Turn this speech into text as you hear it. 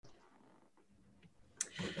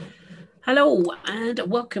Hello and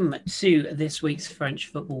welcome to this week's French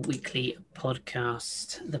Football Weekly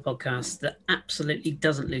podcast, the podcast that absolutely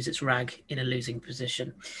doesn't lose its rag in a losing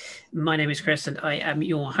position. My name is Chris and I am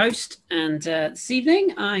your host. And this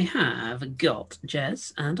evening I have got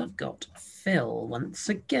Jez and I've got Phil once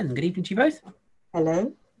again. Good evening to you both.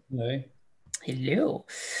 Hello. Hello. Hello.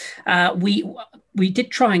 We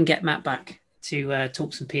did try and get Matt back to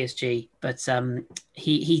talk some PSG, but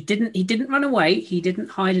he didn't run away. He didn't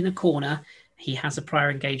hide in a corner. He has a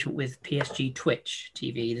prior engagement with PSG Twitch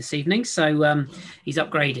TV this evening, so he's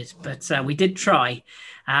upgraded. But we did try.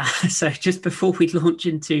 So just before we launch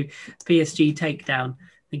into PSG Takedown,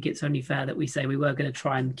 I think it's only fair that we say we were going to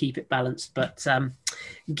try and keep it balanced. But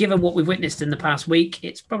given what we've witnessed in the past week,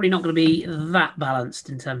 it's probably not going to be that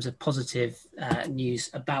balanced in terms of positive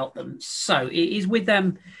news about them. So it is with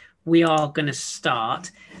them we are going to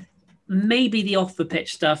start. Maybe the off the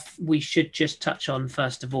pitch stuff we should just touch on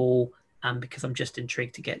first of all, because I'm just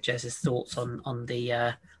intrigued to get Jez's thoughts on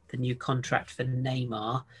the new contract for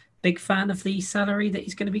Neymar. Big fan of the salary that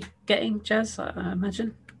he's going to be getting, Jez, I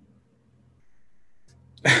imagine.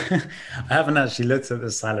 I haven't actually looked at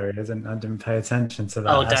the salary. I didn't pay attention to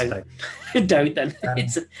that aspect. Don't then.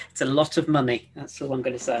 It's a lot of money. That's all I'm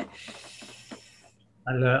going to say.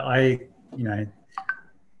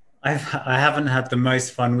 I haven't had the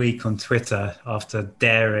most fun week on Twitter after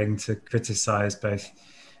daring to criticize both.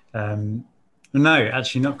 No,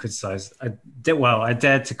 actually not criticize. I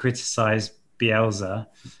dared to criticize Bielsa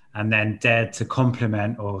and then dared to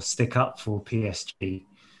compliment or stick up for PSG.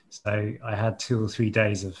 So I had 2 or 3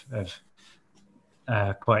 days of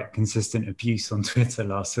quite consistent abuse on Twitter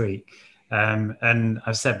last week. And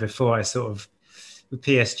I've said before, with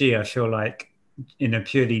PSG, I feel like in a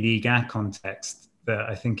purely Ligue 1 context, that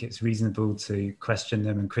I think it's reasonable to question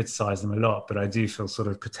them and criticize them a lot, but I do feel sort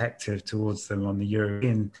of protective towards them on the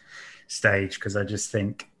European stage because I just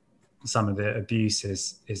think some of the abuse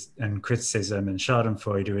and criticism and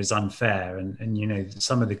Schadenfreude is unfair, and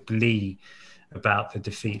some of the glee about the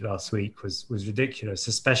defeat last week was ridiculous,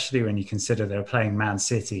 especially when you consider they were playing Man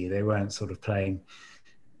City. They weren't sort of playing,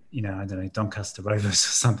 I don't know, Doncaster Rovers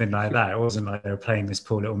or something like that. It wasn't like they were playing this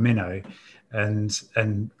poor little minnow.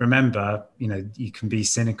 And remember, you can be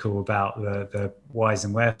cynical about the whys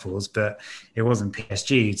and wherefores, but it wasn't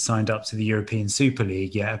PSG who'd signed up to the European Super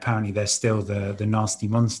League yet. Apparently they're still the nasty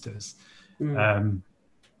monsters.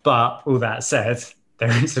 But all that said,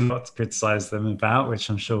 there is a lot to criticize them about, which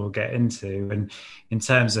I'm sure we'll get into. And in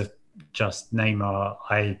terms of just Neymar,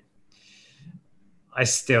 I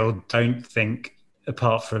still don't think,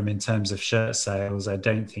 apart from in terms of shirt sales, I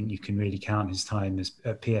don't think you can really count his time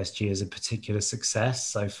at PSG as a particular success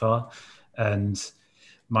so far. And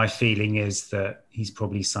my feeling is that he's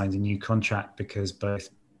probably signed a new contract because both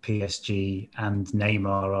PSG and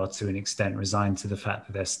Neymar are to an extent resigned to the fact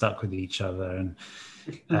that they're stuck with each other.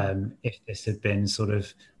 And if this had been sort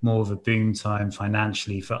of more of a boom time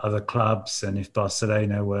financially for other clubs, and if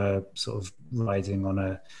Barcelona were sort of riding on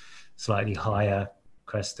a slightly higher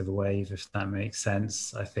crest of a wave, if that makes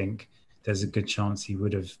sense, I think there's a good chance he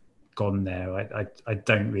would have gone there. I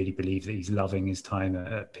don't really believe that he's loving his time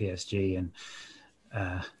at PSG, and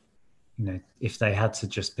if they had to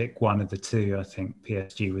just pick one of the two, I think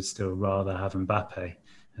PSG would still rather have Mbappe,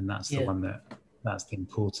 and that's the one that's the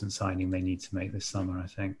important signing they need to make this summer, I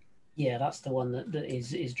think. Yeah, that's the one that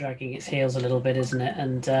is dragging its heels a little bit, isn't it?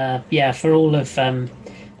 And for all of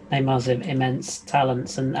Neymar's immense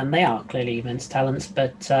talents, and they are clearly immense talents,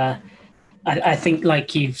 but I think,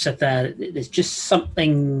 like you've said there, there's just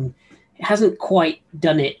something, it hasn't quite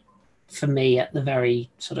done it for me at the very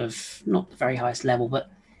sort of, not the very highest level, but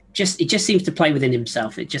it just seems to play within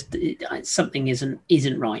himself. Something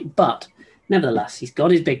isn't right. But nevertheless, he's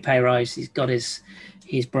got his big pay rise, he's got his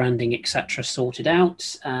branding, etc., sorted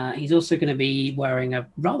out. He's also going to be wearing a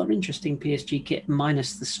rather interesting PSG kit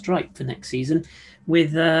minus the stripe for next season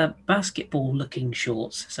with basketball-looking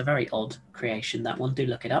shorts. It's a very odd creation, that one. Do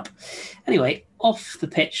look it up. Anyway, off the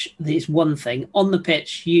pitch, there's one thing. On the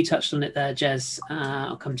pitch, you touched on it there, Jez.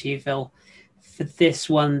 I'll come to you, Phil. For this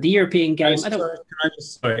one, the European game...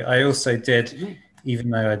 I also did...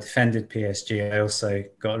 Even though I defended PSG, I also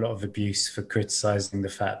got a lot of abuse for criticising the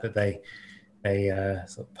fact that they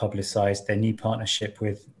sort of publicised their new partnership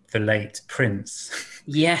with the late Prince.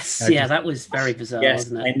 Yes, that was very bizarre,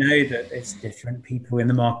 wasn't it? I know that it's different people in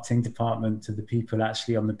the marketing department to the people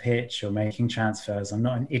actually on the pitch or making transfers. I'm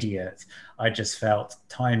not an idiot. I just felt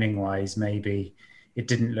timing-wise, maybe it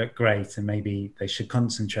didn't look great, and maybe they should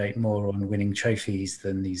concentrate more on winning trophies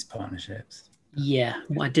than these partnerships. Yeah,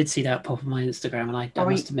 I did see that pop on my Instagram, and I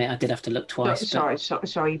must admit I did have to look twice.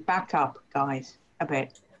 Sorry, back up, guys, a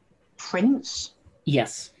bit. Prince.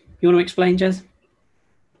 Yes. You want to explain, Jez?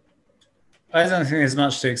 I don't think there's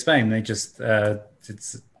much to explain. They just I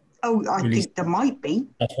think there might be.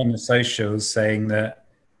 Up on the socials saying that.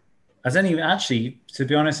 I don't even actually, to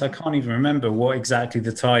be honest, I can't even remember what exactly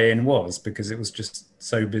the tie-in was because it was just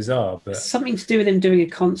so bizarre. But something to do with him doing a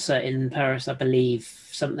concert in Paris, I believe.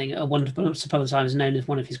 Something a Once Upon a Time is known as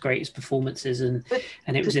one of his greatest performances, and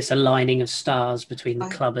it was this aligning of stars between the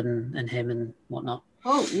club and him and whatnot.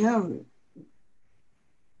 Oh yeah,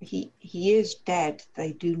 he is dead.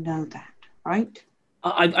 They do know that, right?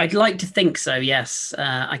 I'd like to think so. Yes,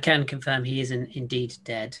 I can confirm he is indeed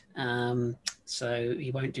dead. So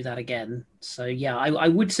he won't do that again. So yeah, I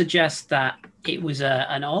would suggest that it was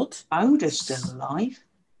an odd. Oda's still alive.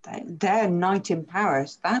 Their Night in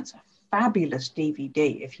Paris. That's a fabulous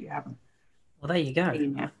DVD. If you haven't. Well, there you go.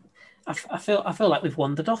 I feel like we've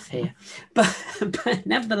wandered off here, but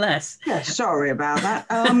nevertheless. Yeah, sorry about that.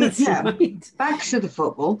 Yeah, right. Back to the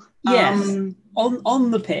football. Yes.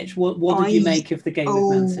 On the pitch, what did you make of the game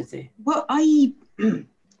with Man City? Well, I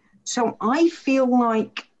feel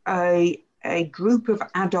like a group of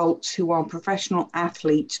adults who are professional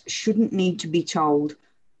athletes shouldn't need to be told,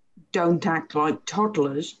 don't act like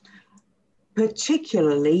toddlers,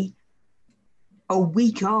 particularly a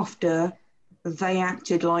week after they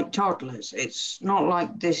acted like toddlers. It's not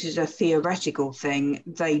like this is a theoretical thing.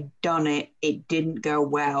 They done it. It didn't go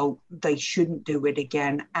well. They shouldn't do it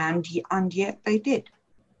again. And yet they did.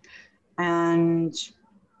 And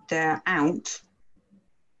they're out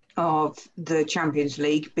of the Champions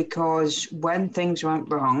League because when things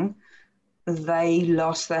went wrong, they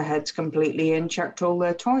lost their heads completely and chucked all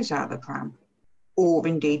their toys out of the pram, or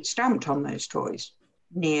indeed stamped on those toys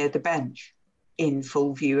near the bench in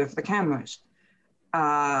full view of the cameras.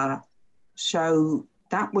 So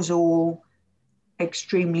that was all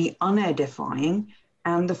extremely unedifying.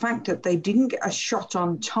 And the fact that they didn't get a shot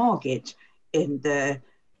on target in the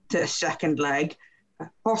second leg,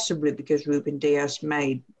 possibly because Ruben Dias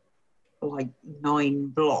made like 9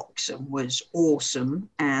 blocks and was awesome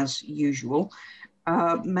as usual,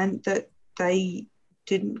 meant that they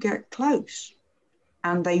didn't get close.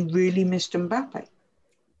 And they really missed Mbappe.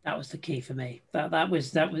 That was the key for me. That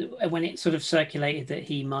was when it sort of circulated that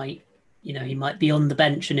he might be on the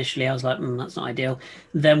bench initially. I was like, that's not ideal.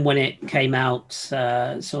 Then when it came out,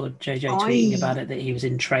 saw JJ tweeting about it that he was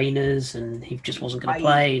in trainers and he just wasn't going to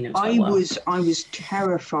play. And it was I was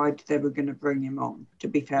terrified they were going to bring him on. To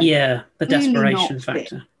be fair, yeah, the really desperation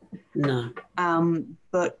factor. No,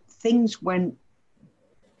 but things went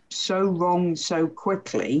so wrong so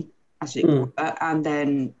quickly, as it were, and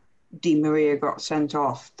then Di Maria got sent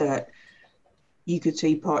off that you could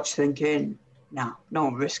see Poch thinking, no,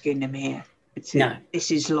 not risking him here. This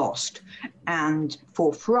is lost. And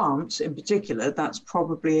for France in particular, that's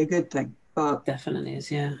probably a good thing. But definitely is,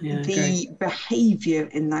 yeah. The behaviour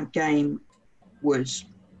in that game was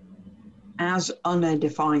as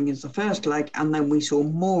unedifying as the first leg, and then we saw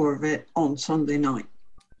more of it on Sunday night.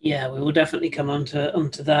 Yeah, we will definitely come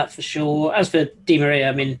onto that for sure. As for Di Maria,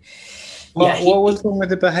 I mean, what was wrong with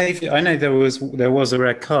the behaviour? I know there was a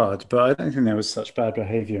red card, but I don't think there was such bad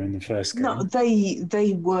behaviour in the first game. No,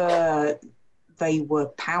 they were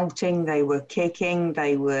pouting, they were kicking,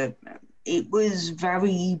 it was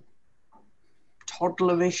very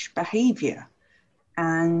toddlerish behaviour.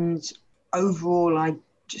 And overall,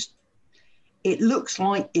 it looks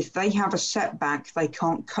like if they have a setback, they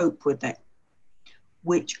can't cope with it,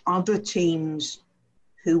 which other teams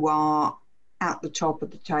who are at the top of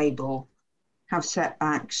the table have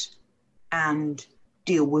setbacks and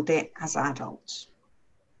deal with it as adults.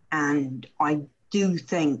 And I do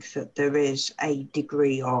think that there is a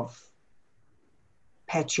degree of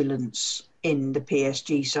petulance in the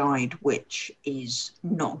PSG side, which is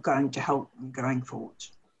not going to help them going forward.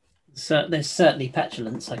 So there's certainly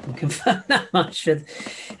petulance, I can confirm that much.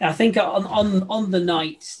 I think on the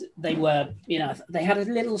night they were, they had a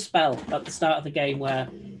little spell at the start of the game where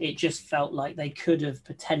it just felt like they could have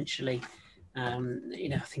potentially, I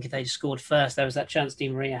think if they scored first, there was that chance Di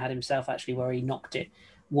Maria had himself actually where he knocked it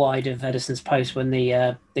wide of Ederson's post when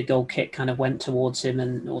the goal kick kind of went towards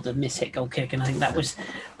him, or the miss-hit goal kick, and I think that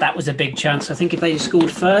was a big chance. I think if they scored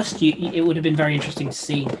first, it would have been very interesting to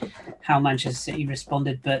see how Manchester City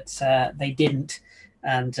responded, but they didn't,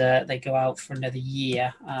 and they go out for another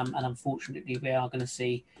year, and unfortunately we are going to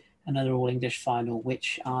see another All-English final,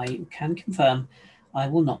 which I can confirm I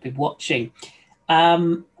will not be watching.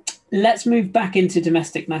 Let's move back into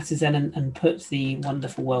domestic matters then and put the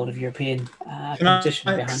wonderful world of European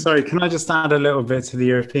competition behind. Sorry, can I just add a little bit to the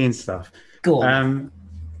European stuff? Go on.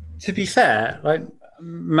 To be fair, like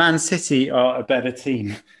Man City are a better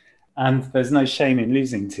team and there's no shame in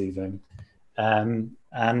losing to them.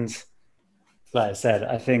 And like I said,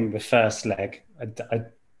 I think the first leg, I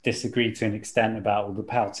disagree to an extent about all the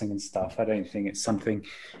pouting and stuff. I don't think it's something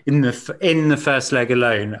in the first leg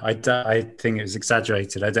alone. I think it was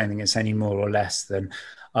exaggerated. I don't think it's any more or less than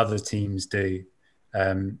other teams do.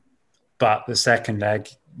 But the second leg,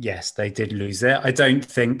 yes, they did lose it. I don't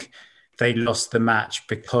think they lost the match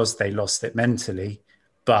because they lost it mentally,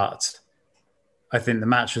 but I think the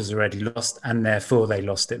match was already lost and therefore they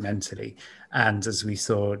lost it mentally. And as we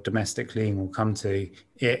saw domestically, and we'll come to,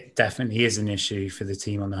 it definitely is an issue for the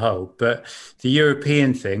team on the whole. But the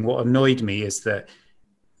European thing, what annoyed me is that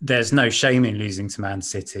there's no shame in losing to Man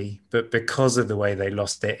City, but because of the way they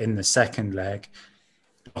lost it in the second leg,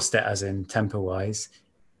 lost it as in temper-wise,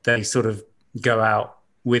 they sort of go out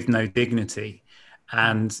with no dignity.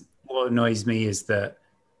 And what annoys me is that,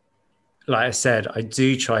 like I said, I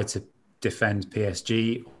do try to defend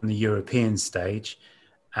PSG on the European stage,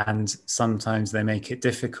 and sometimes they make it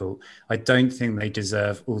difficult. I don't think they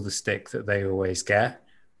deserve all the stick that they always get,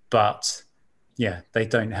 but yeah, they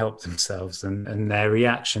don't help themselves, and their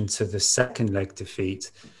reaction to the second leg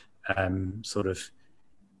defeat sort of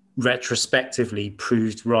retrospectively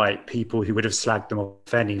proved right people who would have slagged them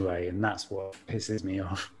off anyway, and that's what pisses me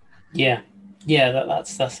off.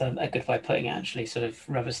 That's a good way of putting it, actually. Sort of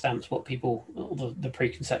rubber stamps what people, all the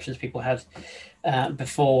preconceptions people had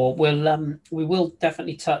before. We will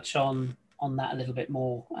definitely touch on that a little bit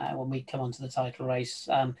more when we come onto the title race.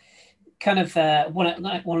 Want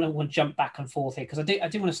to jump back and forth here, because I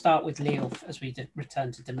do want to start with Lille as we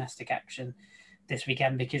return to domestic action this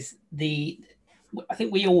weekend, because I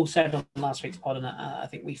think we all said on last week's pod, and I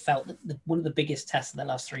think we felt that one of the biggest tests of the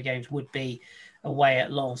last three games would be away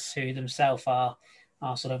at Lens, who themselves are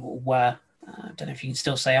sort of were, I don't know if you can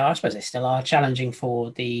still say are, I suppose they still are, challenging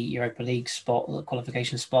for the Europa League spot, the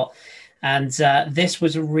qualification spot. And this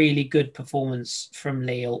was a really good performance from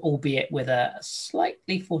Lille, albeit with a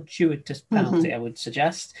slightly fortuitous penalty, I would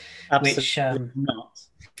suggest. Absolutely which not.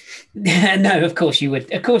 No, of course you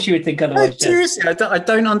would. Of course you would think otherwise. No, seriously, I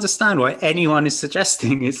don't understand why anyone is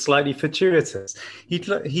suggesting it's slightly fortuitous.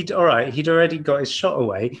 He'd already got his shot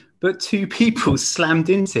away, but two people slammed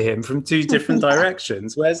into him from two different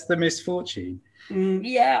directions. Where's the misfortune?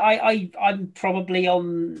 I'm probably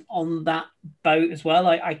on that boat as well.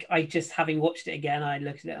 I just, having watched it again, I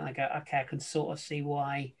looked at it and I go, okay, I can sort of see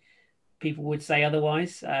why people would say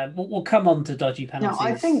otherwise. We'll come on to dodgy penalties. No,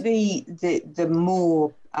 I think the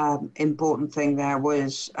more important thing there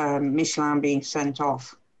was Michelin being sent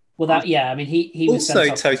off. Well, he was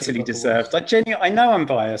also totally deserved. I know I'm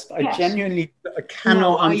biased, but yes. I genuinely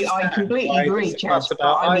cannot understand. I completely agree, Chaz.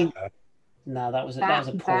 No, that was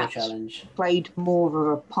a poor challenge. Played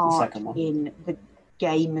more of a part in the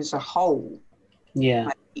game as a whole.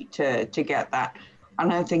 Yeah, to get that,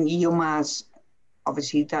 and I think Yilmaz,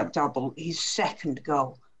 obviously that double, his second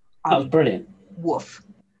goal. That was brilliant. Woof.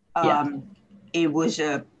 Yeah. It was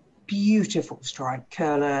a beautiful strike,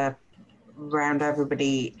 curler around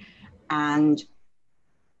everybody. And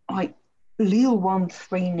Lille won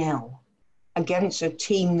 3-0 against a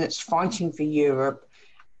team that's fighting for Europe.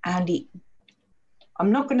 And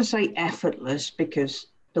I'm not going to say effortless, because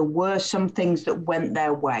there were some things that went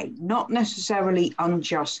their way. Not necessarily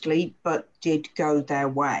unjustly, but did go their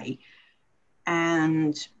way.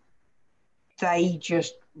 And they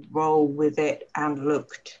just rolled with it and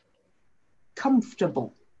looked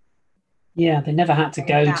comfortable. Yeah, they never had to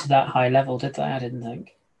go to that high level, did they? I didn't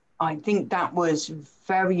think. I think that was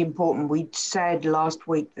very important. We'd said last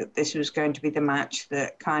week that this was going to be the match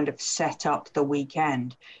that kind of set up the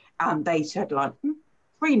weekend. And they said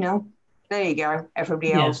 3-0, there you go.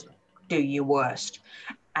 Everybody else, do your worst.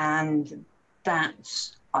 And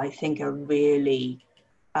that's, I think, a really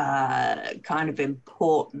kind of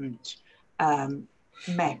important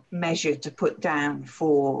measure to put down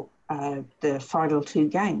for the final two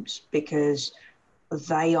games, because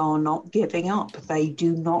they are not giving up. They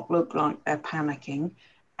do not look like they're panicking.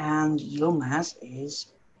 And Yilmaz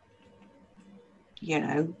is,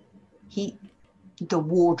 the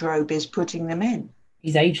wardrobe is putting them in.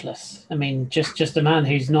 He's ageless. I mean, just a man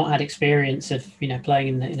who's not had experience of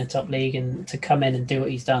playing in a top league, and to come in and do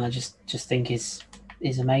what he's done, I just think is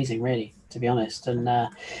amazing, really, to be honest. And I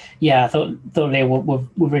thought Lille were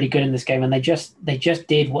really good in this game, and they just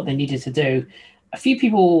did what they needed to do. A few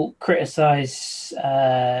people criticise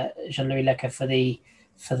Jean-Louis Leca for the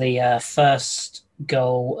first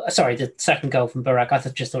goal. Sorry, the second goal from Barak. I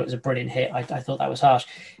just thought it was a brilliant hit. I thought that was harsh.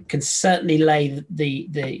 Can certainly lay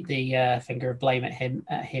the finger of blame at him,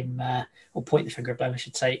 or point the finger of blame, I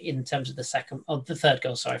should say, in terms of the third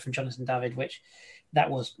goal. Sorry, from Jonathan David, which that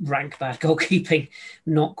was rank bad goalkeeping.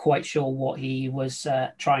 Not quite sure what he was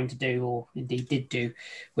trying to do, or indeed did do,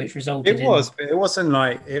 which resulted It was, but it wasn't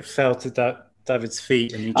like it fell to David's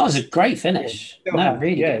feet and he That was a great finish. No,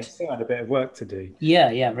 really good. He still had a bit of work to do. Yeah,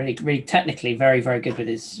 really, really technically very, very good with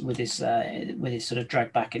his sort of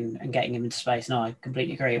drag back and getting him into space. No, I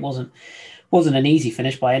completely agree. It wasn't an easy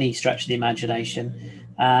finish by any stretch of the imagination.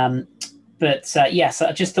 But yes,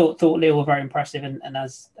 I just thought Lille were very impressive, and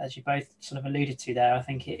as you both sort of alluded to there, I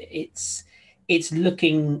think it's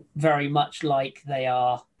looking very much like they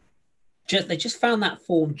just found that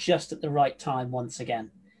form just at the right time once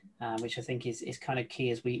again. Which I think is kind of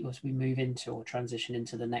key as we move into or transition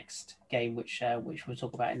into the next game, which we'll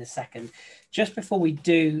talk about in a second. Just before we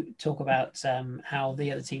do talk about how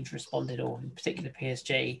the other teams responded, or in particular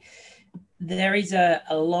PSG, there is a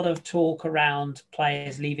lot of talk around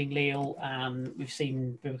players leaving Lille. We've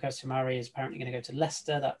seen Boubacar Soumaré is apparently going to go to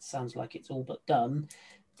Leicester. That sounds like it's all but done.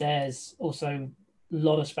 There's also a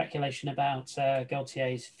lot of speculation about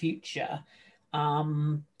Galtier's future.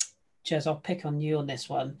 Jez, I'll pick on you on this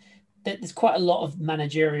one. There's quite a lot of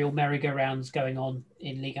managerial merry-go-rounds going on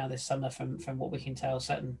in Ligue 1 this summer from what we can tell.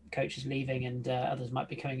 Certain coaches leaving and others might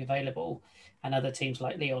be coming available, and other teams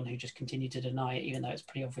like Lyon who just continue to deny it, even though it's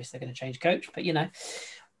pretty obvious they're going to change coach. But,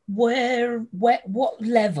 what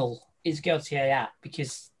level is Galtier at?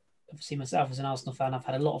 Because obviously myself as an Arsenal fan, I've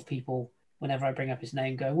had a lot of people, whenever I bring up his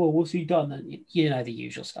name, go, well, what's he done? And the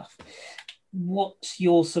usual stuff. What's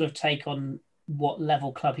your sort of take on what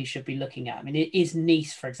level club he should be looking at? I mean, is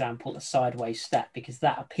Nice, for example, a sideways step? Because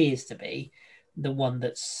that appears to be the one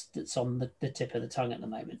that's on the tip of the tongue at the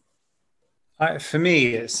moment. For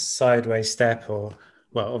me, it's sideways step, or,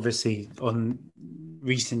 well, obviously on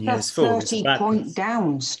recent years' form. 30-point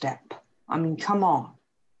down step. I mean, come on.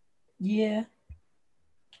 Yeah.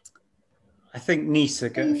 I think Nice are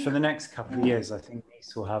good for the next couple of years. I think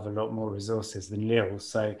Nice will have a lot more resources than Lille,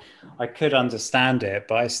 so I could understand it,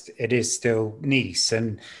 but it is still Nice.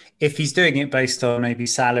 And if he's doing it based on maybe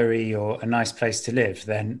salary or a nice place to live,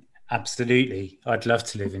 then absolutely, I'd love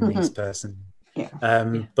to live in Nice personally. Yeah.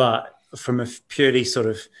 But from a purely sort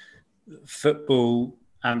of football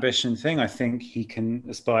ambition thing, I think he can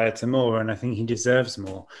aspire to more, and I think he deserves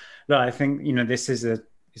more. But I think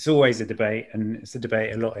it's always a debate, and it's a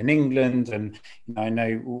debate a lot in England. And I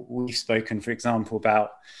know we've spoken, for example,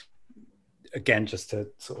 about, again, just to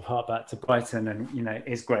sort of hark back to Brighton, and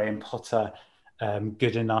is Graham Potter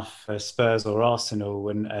good enough for Spurs or Arsenal?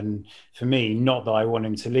 And for me, not that I want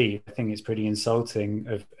him to leave. I think it's pretty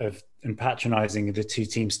insulting and patronising of the two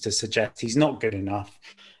teams to suggest he's not good enough.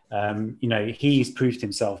 He's proved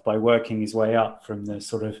himself by working his way up from the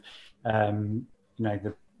sort of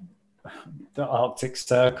the Arctic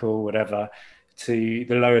Circle, whatever, to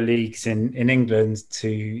the lower leagues in England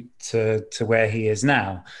to where he is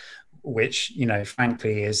now, which,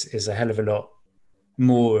 frankly is a hell of a lot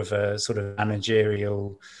more of a sort of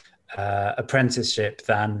managerial apprenticeship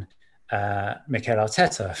than Mikel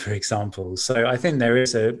Arteta, for example. So I think there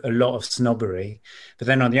is a lot of snobbery, but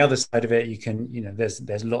then on the other side of it, you can,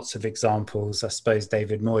 there's lots of examples. I suppose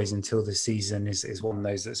David Moyes, until this season, is one of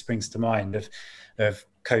those that springs to mind of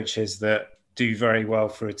coaches that do very well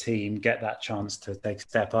for a team, get that chance to take a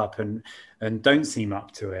step up and don't seem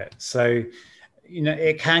up to it. So,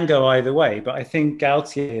 it can go either way, but I think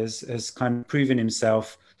Galtier has kind of proven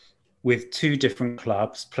himself with two different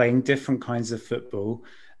clubs, playing different kinds of football,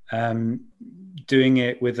 doing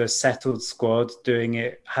it with a settled squad, doing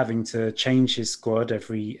it having to change his squad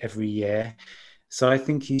every year. So I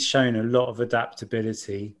think he's shown a lot of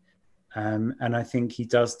adaptability, and I think he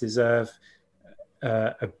does deserve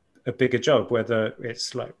a bigger job, whether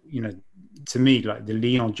it's like, to me, like the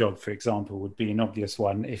Lyon job, for example, would be an obvious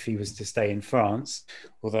one if he was to stay in France.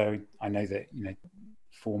 Although I know that,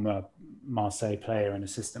 former Marseille player and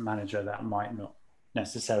assistant manager, that might not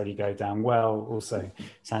necessarily go down well. Also,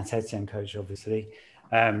 Saint-Etienne coach, obviously,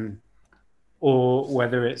 or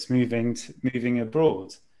whether it's moving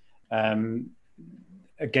abroad.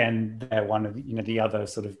 Again, they're one of the other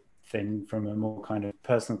sort of thing from a more kind of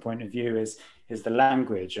personal point of view is the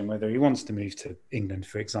language and whether he wants to move to England,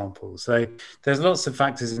 for example. So there's lots of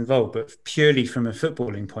factors involved, but purely from a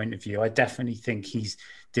footballing point of view, I definitely think he's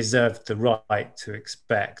deserved the right to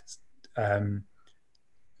expect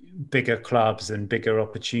bigger clubs and bigger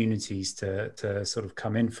opportunities to sort of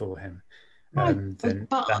come in for him.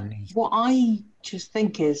 What I just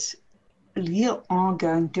think is Lille are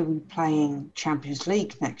going to be playing Champions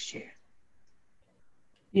League next year.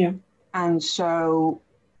 Yeah. And so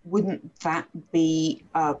wouldn't that be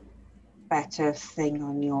a better thing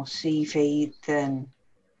on your CV than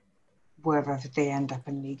wherever they end up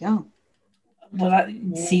in Ligue 1?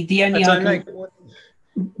 See, the only I don't argument. know. I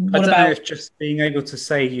What don't know about if just being able to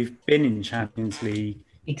say you've been in Champions League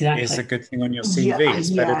is a exactly? good thing on your Yeah, CV. It's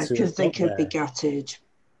better yeah, to because have they got could be there. gutted.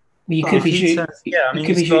 Well, you could But If be he turns, yeah, I you mean,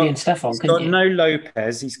 could be Julian Stefan, he's couldn't got you? no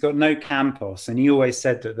Lopez, he's got no Campos, and he always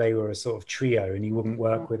said that they were a sort of trio and he wouldn't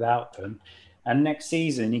work without them. And next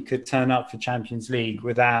season, he could turn up for Champions League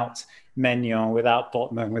without Maignan, without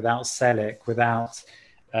Botman, without Selic, without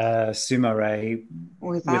Soumaré,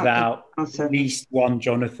 without at Jonathan. least one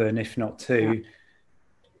Jonathan, if not two.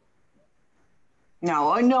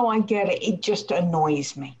 No, I know, I get it. It just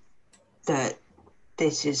annoys me that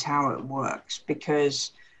this is how it works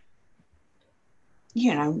because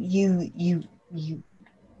you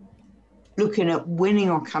looking at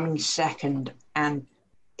winning or coming second and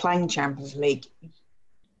playing Champions League,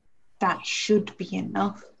 that should be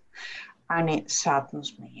enough, and it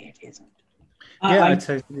saddens me it isn't. Yeah, I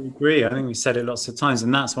totally agree. I think we said it lots of times,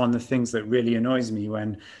 and that's one of the things that really annoys me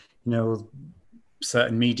when,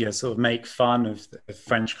 certain media sort of make fun of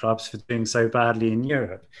French clubs for doing so badly in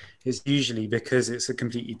Europe. It's usually because it's a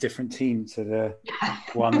completely different team to the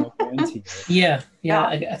one that went into Europe.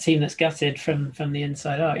 Yeah, a team that's gutted from the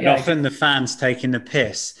inside out. And often the fans taking the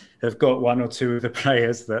piss have got one or two of the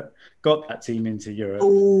players that got that team into Europe.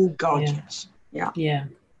 Oh God, yes. Yeah.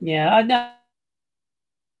 I know.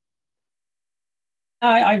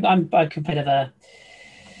 I'm a bit of a.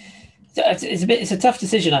 It's a tough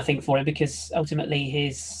decision, I think, for him because ultimately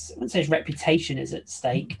I wouldn't say his reputation is at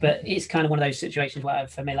stake, but it's kind of one of those situations where,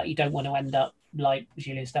 for me, like you don't want to end up like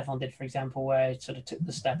Julian Stefan did, for example, where he sort of took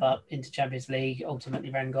the step up into Champions League. Ultimately,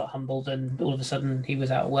 Rennes got humbled, and all of a sudden he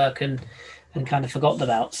was out of work and kind of forgotten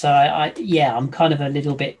about. So I'm kind of a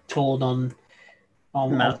little bit torn on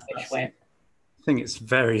which way. I think it's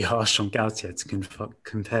very harsh on Galtier to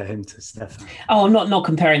compare him to Stefan. Oh, I'm not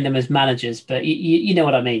comparing them as managers, but you know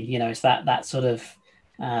what I mean. It's that sort of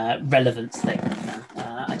relevance thing.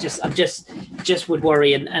 I just would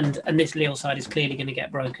worry, and this Lille side is clearly going to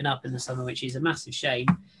get broken up in the summer, which is a massive shame.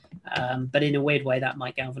 But in a weird way, that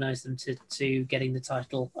might galvanise them to getting the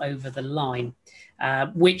title over the line,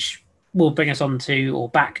 which will bring us on to, or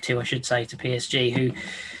back to, I should say, to PSG, who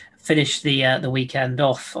finished the weekend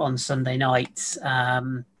off on Sunday night.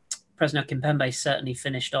 Presnel Kimpembe certainly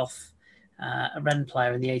finished off a Rennes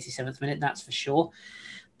player in the 87th minute, that's for sure.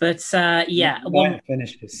 But one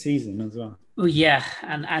finished his season as well. Well, yeah,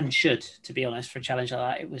 and should, to be honest, for a challenge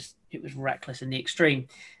like that, it was reckless in the extreme.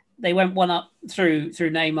 They went one up through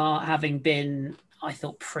Neymar, having been, I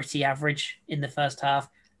thought, pretty average in the first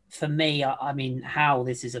half. For me, I mean, how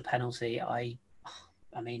this is a penalty, I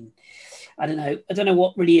mean, I don't know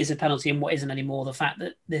what really is a penalty and what isn't anymore. The fact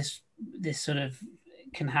that this sort of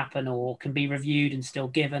can happen or can be reviewed and still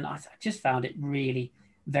given, I just found it really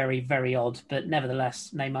very, very odd. But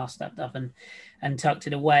nevertheless, Neymar stepped up and tucked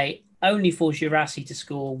it away, only for Guirassy to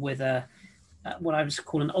score with a what I would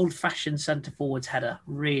call an old-fashioned centre forwards header,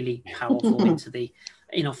 really powerful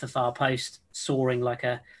in off the far post, soaring like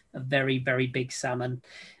a very, very big salmon,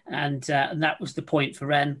 and that was the point for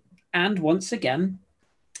Rennes. And once again,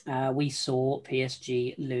 we saw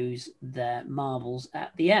PSG lose their marbles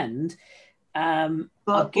at the end.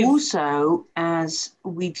 But also, as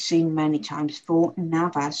we've seen many times before,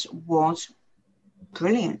 Navas was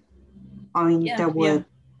brilliant. I mean, there were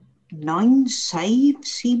 9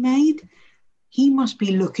 saves he made. He must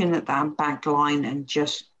be looking at that back line and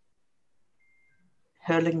just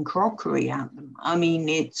hurling crockery at them. I mean,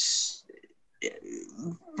 it's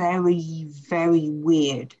very, very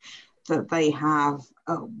weird that they have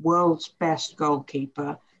a world's best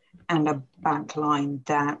goalkeeper and a back line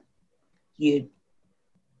that you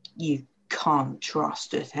can't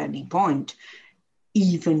trust at any point,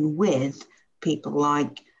 even with people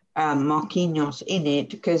like Marquinhos in it,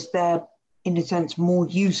 because they're, in a sense, more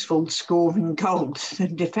useful scoring goals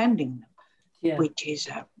than defending them, which is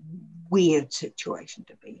a weird situation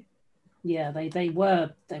to be in. Yeah, they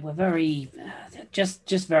were very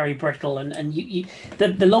just very brittle, and you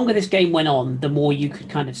the longer this game went on, the more you could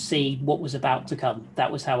kind of see what was about to come.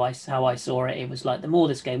 That was how I saw it. It was like the more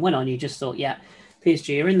this game went on, you just thought,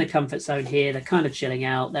 PSG are in the comfort zone here. They're kind of chilling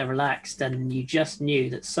out. They're relaxed, and you just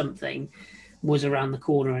knew that something was around the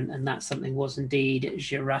corner, and that something was indeed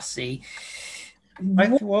Guirassy.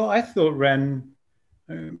 I thought Rennes,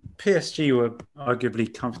 PSG were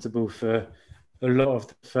arguably comfortable for a lot of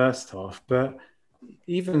the first half, but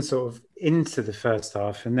even sort of into the first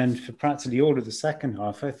half, and then for practically all of the second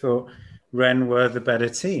half, I thought Rennes were the better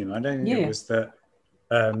team. I don't think it was that.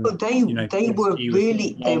 But they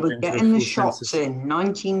were getting the shots in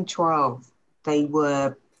 1912. They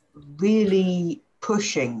were really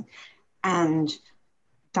pushing, and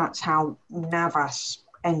that's how Navas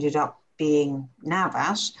ended up being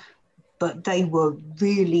Navas. But they were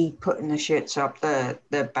really putting the shits up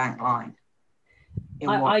the back line.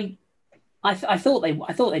 I thought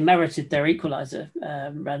they merited their equaliser,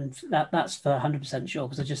 and that's for 100% sure,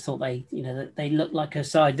 because I just thought they looked like a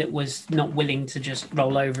side that was not willing to just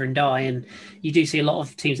roll over and die. And you do see a lot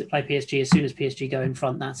of teams that play PSG, as soon as PSG go in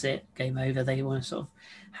front, that's it, game over. They want to sort of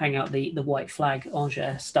hang out the white flag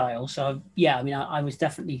Angers style. So yeah, I mean, I was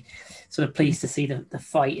definitely sort of pleased to see the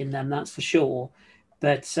fight in them, that's for sure.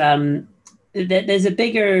 But there's a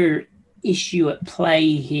bigger issue at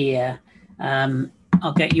play here.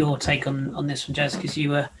 I'll get your take on this one, Jez, because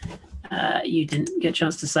you didn't get a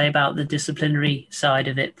chance to say about the disciplinary side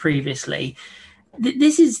of it previously.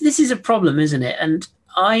 This is a problem, isn't it? And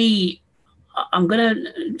I'm going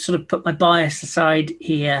to sort of put my bias aside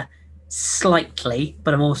here slightly,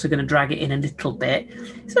 but I'm also going to drag it in a little bit.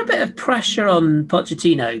 There's a bit of pressure on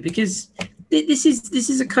Pochettino, because this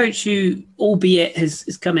is a coach who, albeit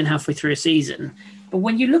has come in halfway through a season, but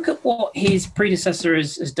when you look at what his predecessor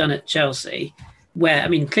has done at Chelsea, where, I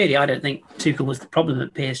mean, clearly I don't think Tuchel was the problem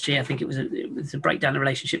at PSG. I think it was a breakdown of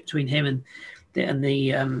relationship between him and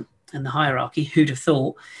the hierarchy. Who'd have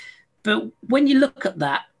thought? But when you look at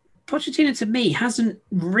that, Pochettino, to me, hasn't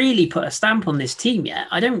really put a stamp on this team yet.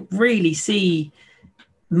 I don't really see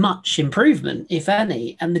much improvement, if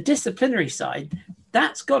any. And the disciplinary side,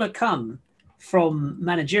 that's got to come from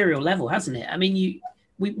managerial level, hasn't it? I mean,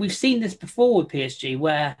 we've seen this before with PSG,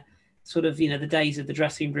 where sort of, the days of the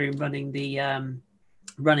dressing room running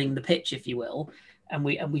the pitch, if you will, and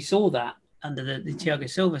we saw that under the Thiago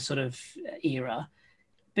Silva sort of era,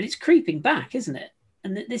 but it's creeping back, isn't it?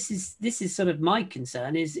 And this is sort of my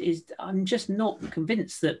concern. Is I'm just not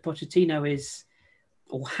convinced that Pochettino is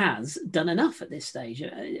or has done enough at this stage.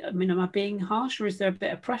 I mean, am I being harsh, or is there a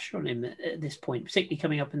bit of pressure on him at this point, particularly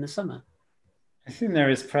coming up in the summer? I think there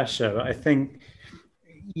is pressure. I think,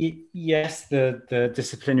 yes, the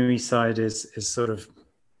disciplinary side is sort of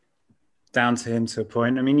down to him to a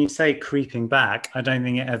point. I mean, you say creeping back. I don't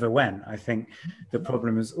think it ever went. I think the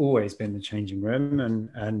problem has always been the changing room,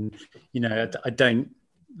 and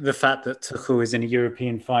the fact that Tuchel is in a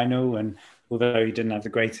European final, and although he didn't have the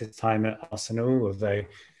greatest time at Arsenal, although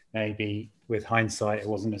maybe with hindsight it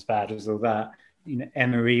wasn't as bad as all that,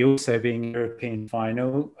 Emery also being European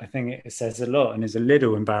final, I think it says a lot and is a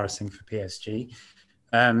little embarrassing for PSG.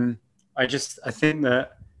 I think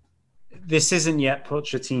that this isn't yet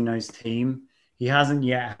Pochettino's team. He hasn't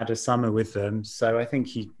yet had a summer with them. So I think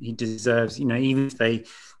he deserves, even if they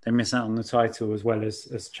miss out on the title as well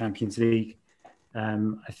as Champions League,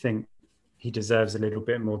 I think he deserves a little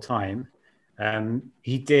bit more time.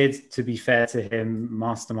 He did, to be fair to him,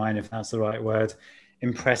 mastermind, if that's the right word,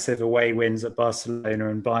 impressive away wins at Barcelona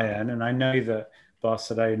and Bayern. And I know that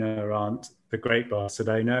Barcelona aren't the great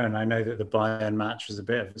Barcelona, and I know that the Bayern match was a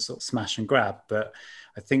bit of a sort of smash and grab, but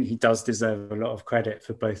I think he does deserve a lot of credit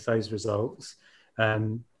for both those results. I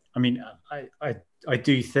mean, I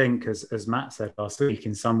do think, as Matt said last week,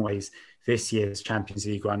 in some ways, this year's Champions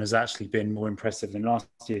League run has actually been more impressive than last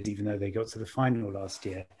year's, even though they got to the final last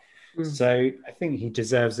year. So I think he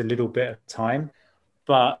deserves a little bit of time,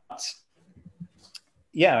 but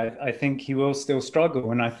yeah, I think he will still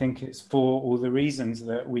struggle. And I think it's for all the reasons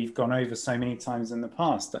that we've gone over so many times in the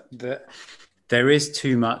past, that there is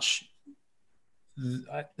too much.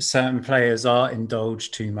 Certain players are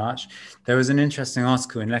indulged too much. There was an interesting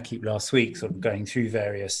article in L'Equipe last week, sort of going through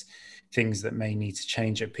various things that may need to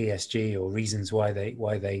change at PSG, or reasons why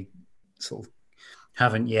they sort of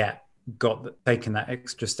haven't yet taken that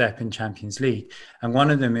extra step in Champions League. And one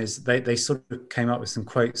of them is they sort of came up with some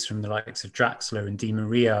quotes from the likes of Draxler and Di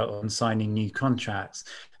Maria on signing new contracts,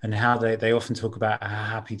 and how they often talk about how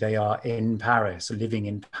happy they are in Paris, living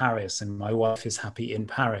in Paris, and my wife is happy in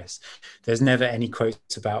Paris. There's never any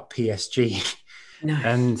quotes about PSG. No.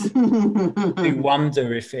 And I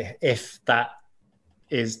wonder if that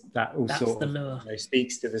also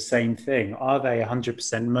speaks to the same thing. Are they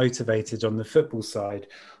 100% motivated on the football side,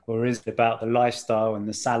 or is it about the lifestyle and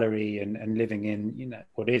the salary and living in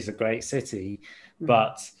what is a great city,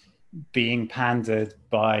 but being pandered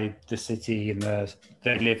by the city and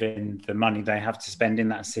they live in, the money they have to spend in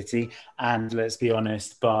that city, and let's be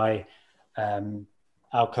honest, by Al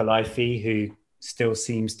Khalifi, who still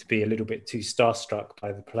seems to be a little bit too starstruck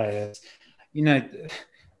by the players.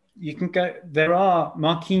 You can go. There are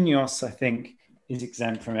Marquinhos, I think, is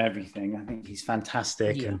exempt from everything. I think he's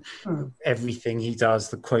fantastic, and everything he does,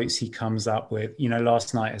 the quotes he comes up with.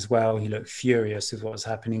 Last night as well, he looked furious with what was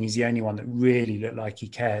happening. He's the only one that really looked like he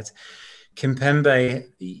cared. Kimpembe,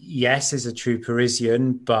 yes, is a true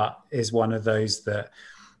Parisian, but is one of those that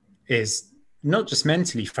is not just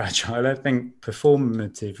mentally fragile, I think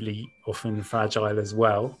performatively often fragile as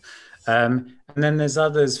well. And then there's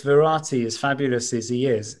others. Verratti, as fabulous as he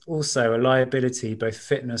is, also a liability, both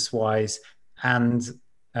fitness-wise and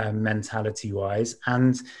mentality-wise.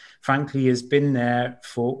 And frankly, has been there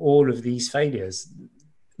for all of these failures.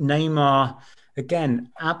 Neymar, again,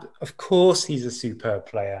 of course, he's a superb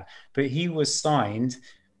player, but he was signed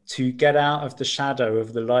to get out of the shadow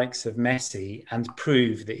of the likes of Messi and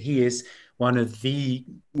prove that he is one of the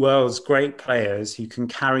world's great players who can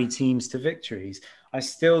carry teams to victories. I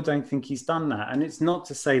still don't think he's done that. And it's not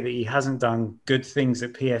to say that he hasn't done good things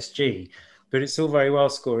at PSG, but it's all very well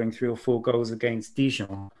scoring 3 or 4 goals against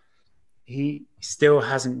Dijon. He still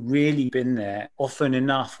hasn't really been there often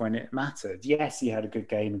enough when it mattered. Yes, he had a good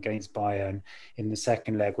game against Bayern in the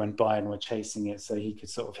second leg when Bayern were chasing it so he could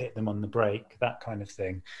sort of hit them on the break, that kind of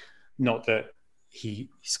thing. Not that he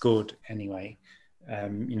scored anyway,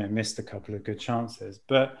 missed a couple of good chances.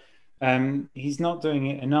 But he's not doing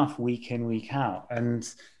it enough week in, week out. And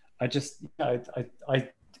I just,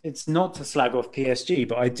 it's not to slag off PSG,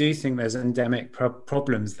 but I do think there's endemic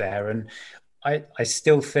problems there. And I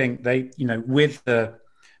still think they, with the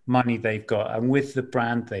money they've got and with the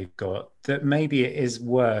brand they've got, that maybe it is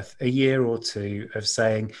worth a year or two of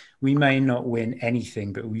saying, we may not win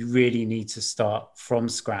anything, but we really need to start from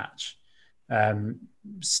scratch.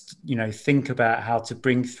 Think about how to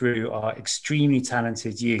bring through our extremely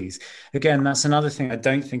talented youth. Again, that's another thing I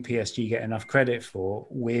don't think PSG get enough credit for,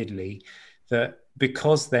 weirdly, that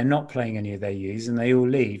because they're not playing any of their youths and they all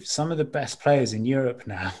leave, some of the best players in Europe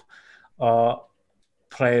now are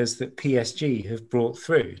players that PSG have brought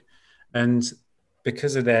through. And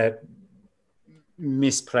because of their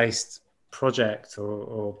misplaced project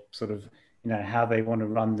or sort of, how they want to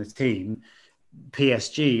run the team,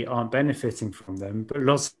 PSG aren't benefiting from them, but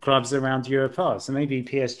lots of clubs around Europe are. So maybe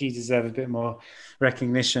PSG deserve a bit more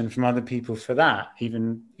recognition from other people for that,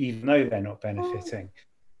 even though they're not benefiting.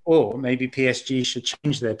 Or maybe PSG should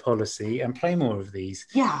change their policy and play more of these.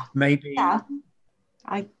 Yeah. Maybe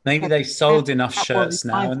they've sold enough shirts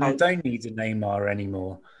now and they don't need a Neymar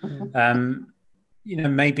anymore.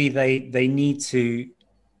 Maybe they need to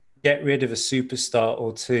get rid of a superstar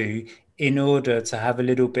or two in order to have a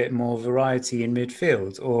little bit more variety in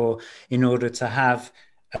midfield, or in order to have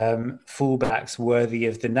fullbacks worthy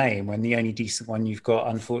of the name when the only decent one you've got,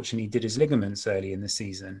 unfortunately, did his ligaments early in the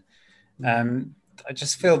season. I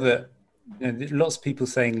just feel that lots of people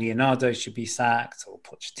saying Leonardo should be sacked or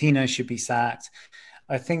Pochettino should be sacked.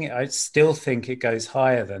 I still think it goes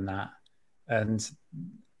higher than that. And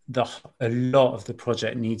a lot of the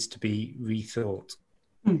project needs to be rethought.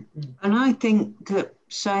 And I think that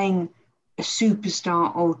saying a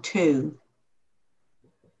superstar or two,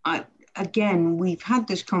 again, we've had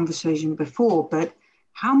this conversation before, but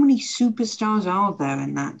how many superstars are there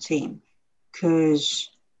in that team? Because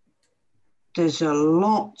there's a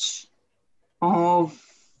lot of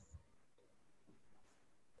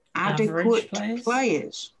adequate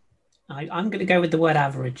players. I'm going to go with the word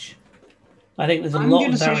average. I think there's a lot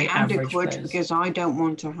of very average players. Because I don't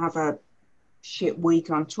want to have a shit week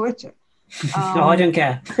on Twitter. No, I don't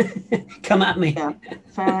care. Come at me. Yeah,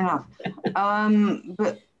 fair enough.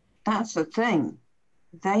 But that's the thing.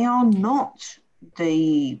 They are not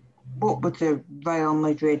what was the Real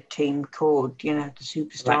Madrid team called? The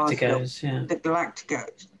superstars. Galacticos, The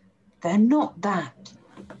Galacticos. They're not that.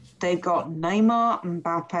 They've got Neymar,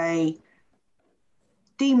 Mbappe,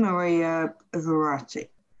 Di Maria, Verratti,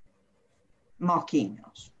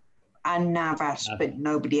 Marquinhos, and Navas, but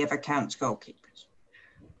nobody ever counts goalkeepers.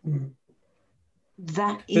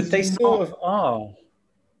 That is. But they sort of are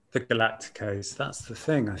the Galacticos. That's the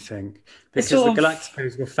thing, I think, because the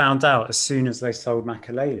Galacticos were found out as soon as they sold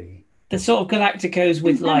Makelele. The sort of Galacticos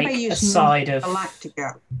with a side of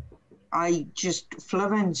Galactico.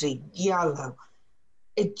 Florenzi, Giallo.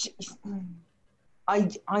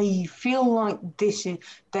 I feel like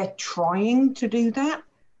they're trying to do that,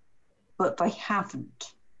 but they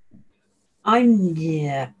haven't. I don't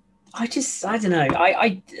know.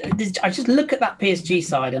 I just look at that PSG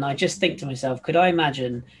side and I just think to myself, could I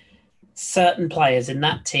imagine certain players in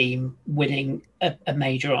that team winning a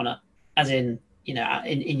major honour, as in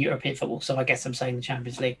European football? So I guess I'm saying the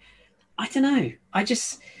Champions League. I don't know. I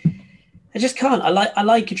just can't. I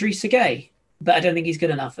like Idrissa Gueye, but I don't think he's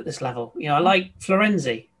good enough at this level. I like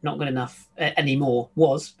Florenzi, not good enough anymore.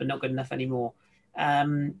 Was, but not good enough anymore.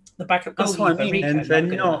 The backup goalkeeper. That's what I mean. And they're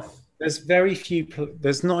not.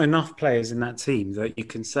 There's not enough players in that team that you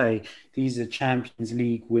can say these are Champions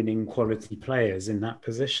League winning quality players in that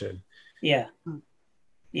position. Yeah.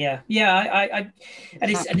 Yeah. And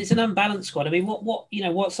it's an unbalanced squad. I mean,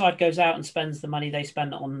 what side goes out and spends the money they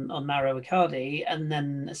spent on Mauro Icardi, and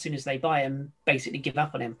then as soon as they buy him, basically give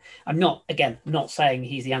up on him. I'm not saying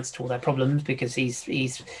he's the answer to all their problems, because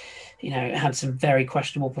he's had some very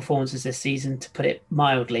questionable performances this season, to put it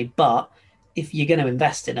mildly. But if you're going to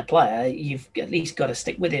invest in a player, you've at least got to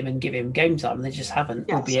stick with him and give him game time, and they just haven't,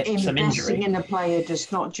 Yes, albeit some injury. investing in a player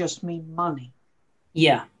does not just mean money.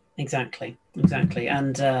 Yeah, exactly.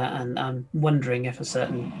 And I'm wondering if a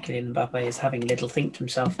certain Kylian Mbappe is having a little think to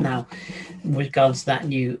himself now with regards to that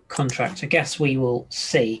new contract. I guess we will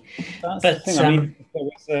see. That's But the thing.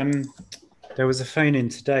 I mean, there was a phone in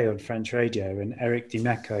today on French radio, and Eric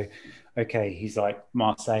Dimeco, okay, he's like,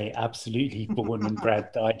 Marseille, absolutely born and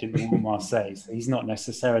bred, died in Marseille. So he's not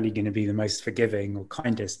necessarily going to be the most forgiving or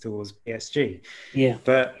kindest towards PSG. Yeah.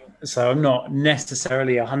 But so I'm not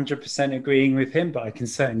necessarily 100% agreeing with him, but I can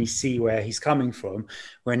certainly see where he's coming from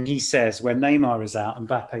when he says, when Neymar is out,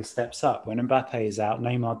 Mbappe steps up. When Mbappe is out,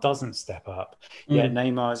 Neymar doesn't step up. Yet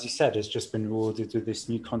Neymar, as you said, has just been rewarded with this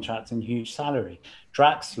new contract and huge salary.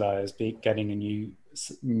 Draxler is getting a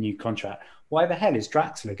new contract. Why the hell is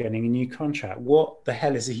Draxler getting a new contract? What the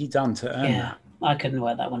hell has he done to earn that? I couldn't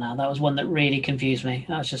work that one out. That was one that really confused me.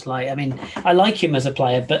 I was just like, I mean, I like him as a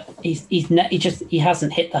player, but he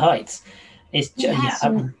hasn't hit the heights. He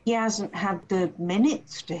hasn't had the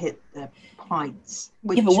minutes to hit the heights.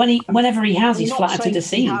 But whenever he has, he's flat out to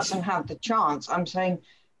deceive. He hasn't had the chance. I'm saying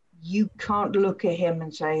you can't look at him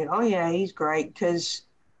and say, "Oh yeah, he's great," because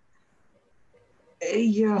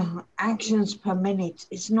your actions per minute,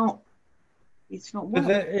 it's not. But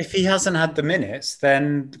if he hasn't had the minutes,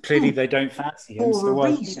 then clearly they don't fancy him. For a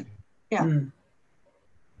reason. Yeah.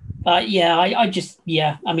 I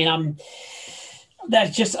mean, I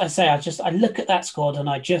look at that squad and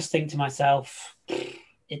I just think to myself,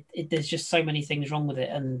 there's just so many things wrong with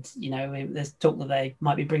it. And, there's talk that they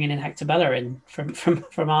might be bringing in Hector Bellerin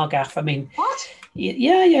from our gaff. I mean, what?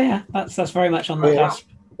 Yeah. That's very much on the cusp.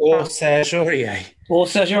 Or Serge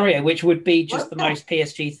Aurier. Which would be just the most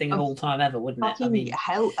PSG thing of all time ever, wouldn't it? I mean,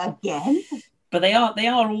 hell again. But they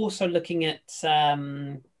are also looking at. Is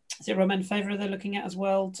it Romain Fèvre they're looking at as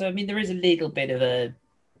well? So I mean, there is a little bit of a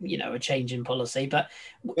change in policy, but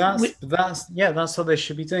that's what they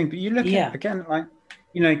should be doing. But you look at again, like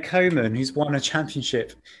Koeman, who's won a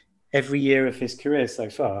championship every year of his career so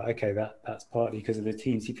far. Okay, that's partly because of the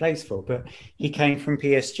teams he plays for, but he came from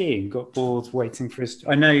PSG and got bored waiting for his.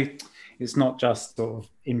 I know it's not just sort of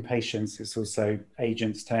impatience; it's also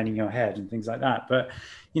agents turning your head and things like that. But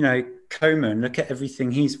Koeman, look at everything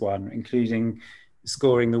he's won, including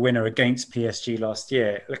scoring the winner against PSG last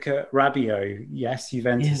year. Look at Rabiot. Yes,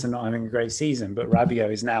 Juventus are not having a great season, but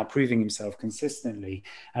Rabiot is now proving himself consistently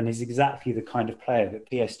and is exactly the kind of player that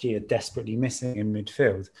PSG are desperately missing in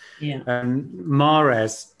midfield.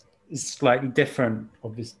 Mahrez is slightly different,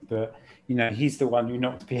 obviously, but he's the one who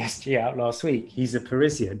knocked PSG out last week. He's a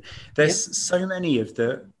Parisian. There's so many of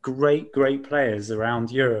the great players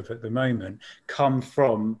around Europe at the moment come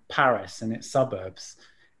from Paris and its suburbs.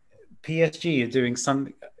 PSG are doing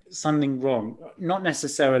something wrong, not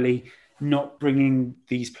necessarily not bringing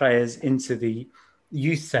these players into the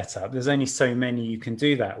youth setup. There's only so many you can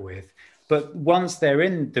do that with. But once they're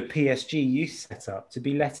in the PSG youth setup, to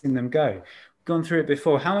be letting them go. We've gone through it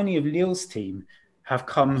before. How many of Lille's team have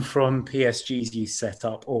come from PSG's youth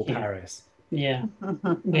setup or Paris? Yeah.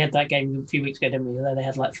 We had that game a few weeks ago, didn't we? They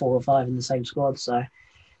had like 4 or 5 in the same squad. So,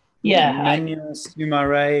 yeah. Meunier,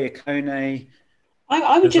 Soumaré, Ikone.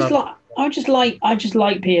 I would just like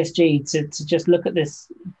PSG to just look at this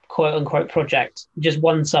quote unquote project just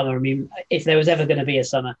one summer. I mean, if there was ever going to be a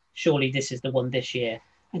summer, surely this is the one this year.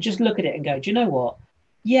 And just look at it and go, do you know what?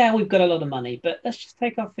 Yeah, we've got a lot of money, but let's just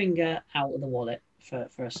take our finger out of the wallet for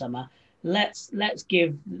a summer. Let's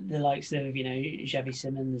give the likes of Xavi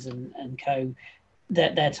Simons and co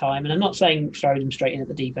their time. And I'm not saying throw them straight in at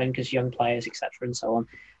the deep end because young players, etc. and so on,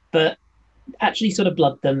 but actually sort of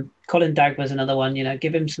blood them. Colin Dagba's another one,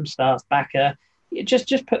 give him some starts, Backer.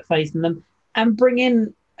 Just put faith in them and bring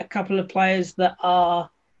in a couple of players that are,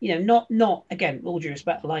 not again, all due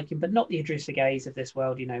respect, I like him, but not the Idrissa Gueys of this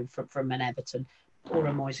world, from an Everton or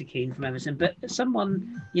a Moise Kean from Everton, but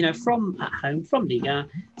someone, from at home, from Liga,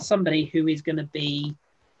 somebody who is going to be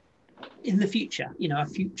in the future, a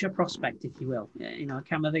future prospect, if you will, a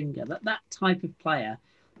Camavinga, that type of player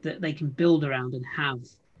that they can build around and have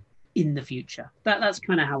in the future. That's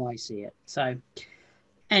kind of how I see it. So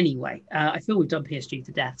Anyway, I feel we've done PSG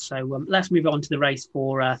to death. So let's move on to the race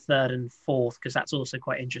for third and fourth, because that's also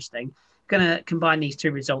quite interesting. Going to combine these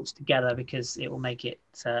two results together because it will make it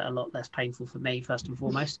a lot less painful for me, first and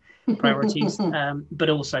foremost, priorities, but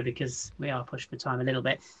also because we are pushed for time a little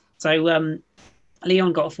bit. So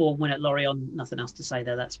Lyon got a 4 win at Lorient. Nothing else to say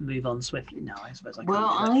there. Let's move on swiftly now. I suppose I can't. Well,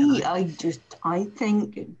 I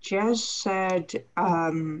think Jez said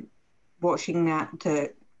watching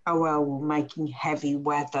that OL were making heavy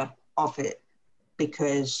weather of it,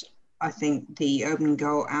 because I think the opening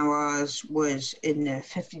goal hours was in the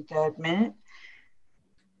 53rd minute.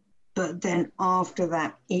 But then after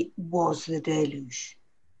that, it was the deluge.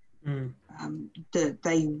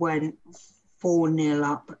 They went 4-0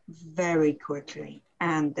 up very quickly.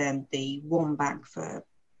 And then the one back for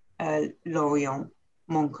Lorient,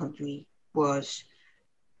 Montcountry, was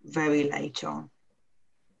very late on.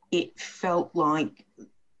 It felt like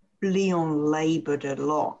Lyon laboured a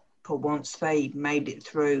lot, but once they made it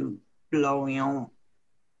through, Lorient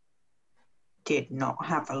did not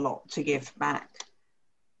have a lot to give back.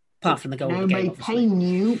 Apart from the goal of the game, obviously. May pain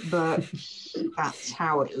you, but that's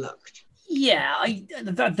how it looked. Yeah,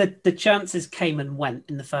 the chances came and went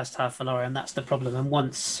in the first half for Lorient, and that's the problem. And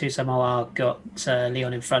once Houssam Aouar got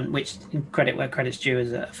Lyon in front, which credit where credit's due,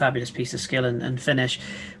 is a fabulous piece of skill and finish.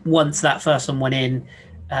 Once that first one went in,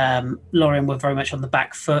 Lorient were very much on the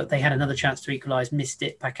back foot. They had another chance to equalise, missed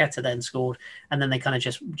it. Paqueta then scored, and then they kind of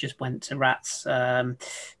just went to rats.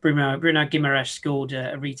 Bruno Guimaraes scored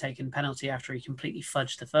a retaken penalty after he completely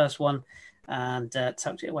fudged the first one and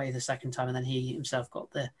tucked it away the second time, and then he himself got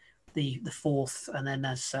the fourth. And then,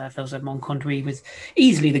 as Phil said, Montcountry with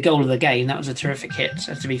easily the goal of the game. That was a terrific hit,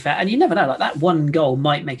 to be fair. And you never know, like that one goal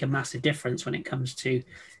might make a massive difference when it comes to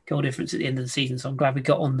goal difference at the end of the season. So I'm glad we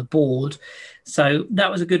got on the board. So that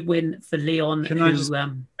was a good win for Lyon. Can I just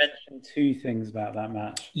mention two things about that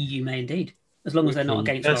match? You may indeed, as long as they're not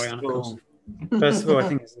against Lorient, of course. First of all, I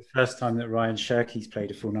think it's the first time that Ryan Cherki's played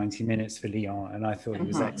a full 90 minutes for Lyon, and I thought he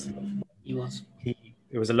was excellent. He was.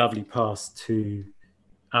 It was a lovely pass to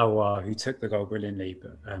Aouar, who took the goal brilliantly,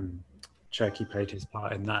 but Cherki played his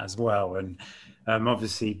part in that as well. And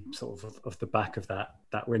obviously, sort of off the back of that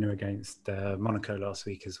winner against Monaco last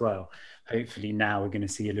week as well, hopefully now we're going to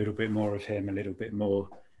see a little bit more of him, a little bit more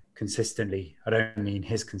consistently. I don't mean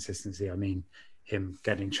his consistency, I mean him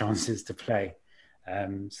getting chances to play.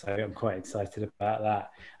 So I'm quite excited about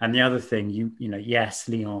that. And the other thing, you know, yes,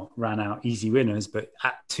 Lyon ran out easy winners, but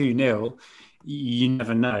at 2-0, you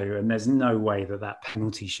never know, and there's no way that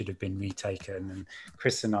penalty should have been retaken. And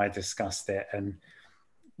Chris and I discussed it, and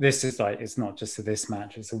this is like, it's not just for this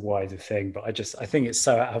match, it's a wider thing, but I think it's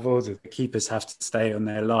so out of order. The keepers have to stay on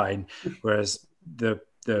their line, whereas the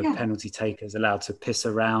penalty takers allowed to piss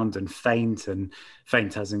around and feint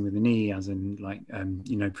as in with the knee, as in like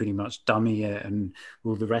pretty much dummy it and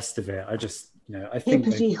all the rest of it. I think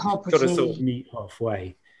they've got to sort of meet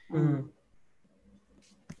halfway.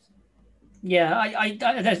 Yeah, I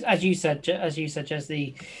as you said,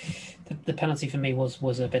 Jez, the penalty for me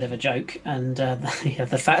was a bit of a joke, and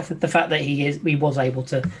the fact that he was able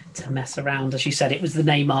to mess around, as you said, it was the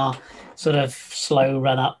Neymar sort of slow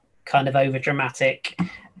run up, kind of over dramatic.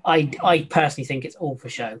 I personally think it's all for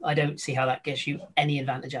show. I don't see how that gives you any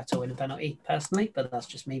advantage at all in a penalty, personally, but that's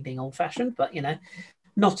just me being old fashioned. But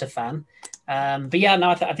not a fan. But yeah, no,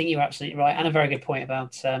 I think you're absolutely right, and a very good point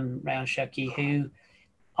about Rayan Cherki, who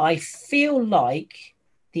I feel like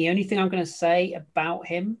the only thing I'm going to say about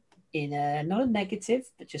him, in not a negative,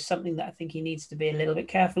 but just something that I think he needs to be a little bit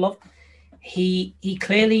careful of. He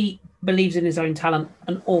clearly believes in his own talent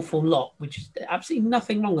an awful lot, which is absolutely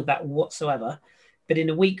nothing wrong with that whatsoever. But in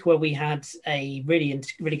a week where we had a really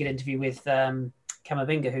good interview with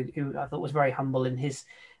Camavinga, who I thought was very humble in his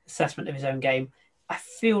assessment of his own game, I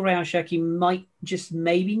feel Rayan Cherki might just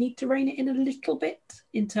maybe need to rein it in a little bit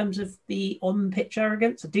in terms of the on-pitch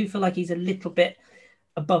arrogance. I do feel like he's a little bit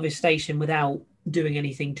above his station without doing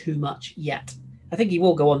anything too much yet. I think he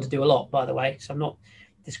will go on to do a lot, by the way, so I'm not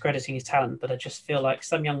discrediting his talent, but I just feel like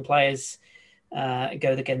some young players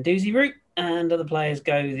go the Guendouzi route and other players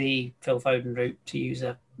go the Phil Foden route, to use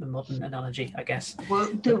a modern analogy, I guess. Well,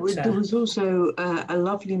 there was also a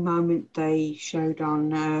lovely moment they showed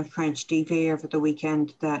on French TV over the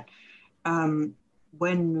weekend that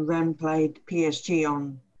when Rennes played PSG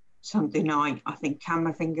on Sunday night, I think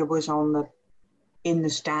Camavinga was in the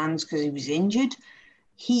stands because he was injured.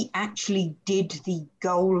 He actually did the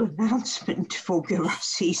goal announcement for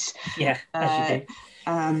Guirassi's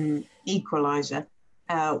equaliser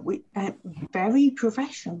very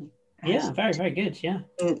professionally. Yeah, very, very good. Yeah.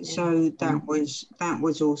 So that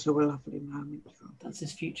was also a lovely moment. That's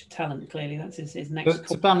his future talent. Clearly, that's his next. But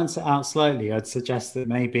to balance it out slightly, I'd suggest that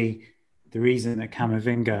maybe the reason that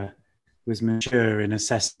Camavinga was mature in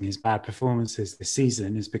assessing his bad performances this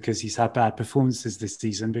season is because he's had bad performances this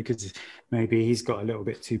season because maybe he's got a little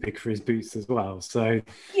bit too big for his boots as well. So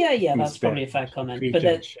yeah, that's probably a fair comment. But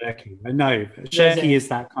Cherki. No, Cherki is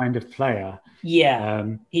that kind of player. Yeah,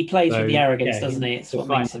 he plays with the arrogance, doesn't he? It's what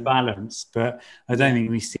makes him balance. But I don't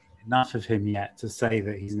think we've seen enough of him yet to say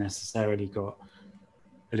that he's necessarily got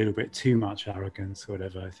a little bit too much arrogance or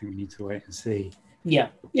whatever. I think we need to wait and see. Yeah,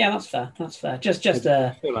 that's fair. That's fair. Just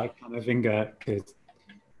I feel like Camavinga could.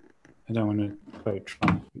 I don't want to quote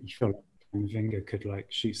Trump, but you feel like Camavinga could like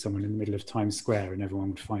shoot someone in the middle of Times Square and everyone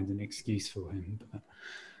would find an excuse for him. But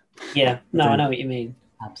yeah, no, I know what you mean.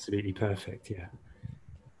 Absolutely perfect. Yeah.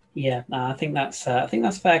 Yeah, no, I think that's fair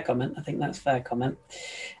comment. What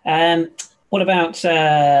about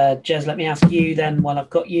Jez? Let me ask you then. While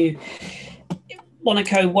I've got you,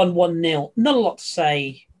 Monaco won 1-0. Not a lot to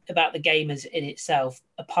say about the game as in itself,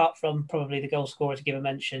 apart from probably the goal scorer to give a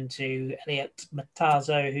mention to Elliot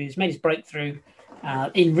Matazo, who's made his breakthrough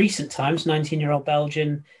in recent times. 19-year-old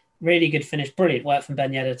Belgian, really good finish, brilliant work from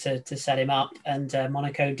Ben Yedder to set him up, and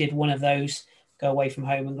Monaco did one of those, go away from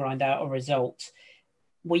home and grind out a result.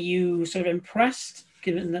 Were you sort of impressed,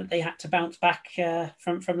 given that they had to bounce back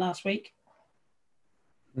from last week?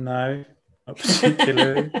 No, not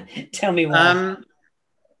particularly. Tell me why.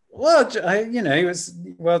 Well, it was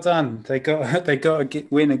well done. They got a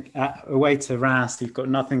win away to Reims. You've got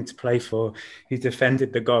nothing to play for. He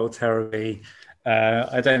defended the goal terribly.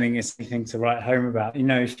 I don't think it's anything to write home about.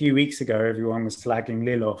 A few weeks ago, everyone was slagging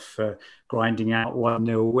Lille off for grinding out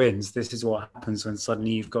 1-0 wins. This is what happens when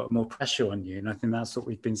suddenly you've got more pressure on you. And I think that's what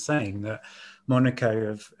we've been saying, that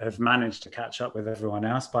Monaco have managed to catch up with everyone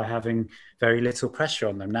else by having very little pressure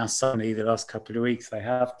on them. Now, suddenly, the last couple of weeks they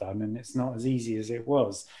have done, and it's not as easy as it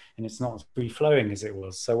was, and it's not as free-flowing as it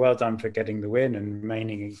was. So well done for getting the win and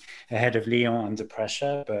remaining ahead of Lyon under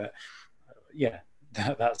pressure. But yeah,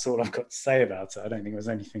 that's all I've got to say about it. I don't think there's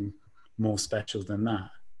anything more special than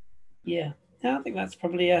that. Yeah, I think that's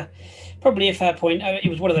probably a fair point. It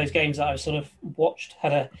was one of those games that I sort of watched,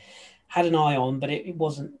 had an eye on, but it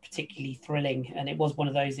wasn't particularly thrilling. And it was one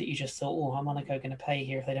of those that you just thought, oh, how Monaco going to pay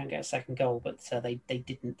here if they don't get a second goal? But they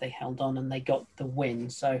didn't. They held on and they got the win.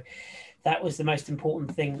 So that was the most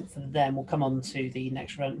important thing for them. We'll come on to the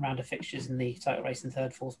next round of fixtures in the title race and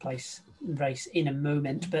third, fourth place race in a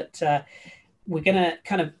moment. But we're going to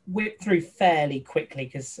kind of whip through fairly quickly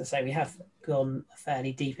because, as I say, we have gone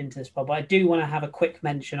fairly deep into this pod. But I do want to have a quick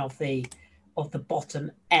mention of the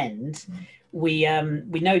bottom end. We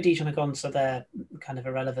know Dijon have gone, so they're kind of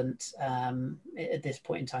irrelevant at this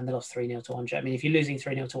point in time. They lost 3-0 to Angers. I mean, if you're losing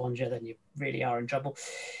 3-0 to Angers, then you really are in trouble.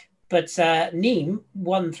 But Nîmes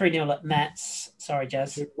won 3-0 at Metz. Sorry,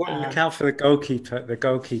 Jez. Look out for the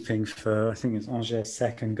goalkeeping for, I think it's Angers'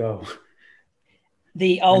 second goal.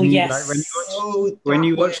 Yes. When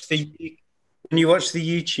you watch the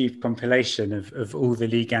YouTube compilation of all the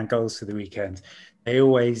Ligue 1 goals for the weekend, they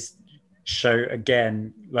always show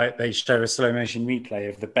again, like they show a slow motion replay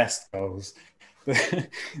of the best goals.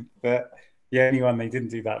 But the only one they didn't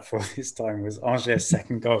do that for this time was Angers'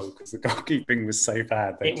 second goal, because the goalkeeping was so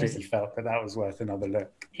bad. They clearly felt that was worth another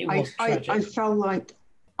look. I felt like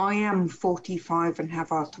I am 45 and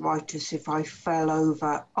have arthritis. If I fell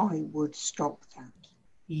over, I would stop that.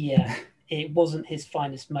 Yeah, it wasn't his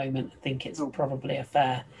finest moment. I think it's probably a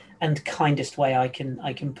fair and kindest way I can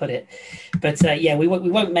put it. But we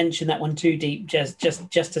won't mention that one too deep, just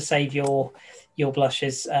to save your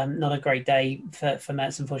blushes. Not a great day for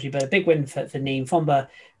Metz, unfortunately, but a big win for Nîmes. Fomba,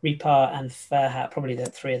 Ripart, and Ferhat, probably the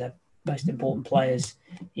three of the most important players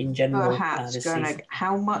in general.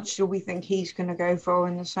 How much do we think he's going to go for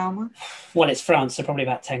in the summer? Well, it's France, so probably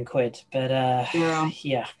about 10 quid. But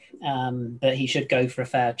yeah. But he should go for a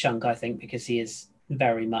fair chunk, I think, because he is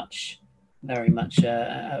very much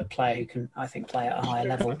a player who can, I think, play at a higher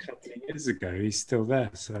level. A couple of years ago, he's still there,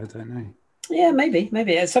 so I don't know. Yeah, maybe.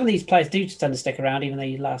 Some of these players do tend to stick around, even though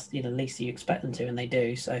you last, least you expect them to, and they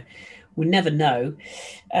do. So we never know.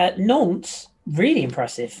 Nantes, really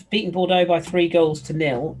impressive, beating Bordeaux by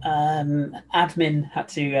 3-0. Admin had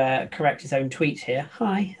to correct his own tweet here.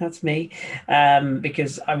 Hi, that's me,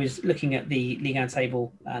 because I was looking at the Ligue 1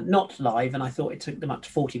 table not live, and I thought it took them up to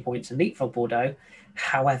 40 points and leapfrog Bordeaux.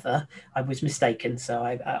 However, I was mistaken, so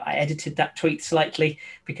I edited that tweet slightly,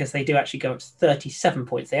 because they do actually go up to 37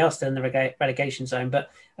 points. They are still in the relegation zone,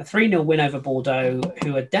 but a 3-0 win over Bordeaux,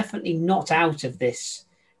 who are definitely not out of this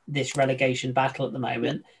relegation battle at the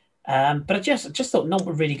moment. But I just thought Nantes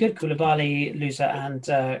were really good. Koulibaly, Louza, and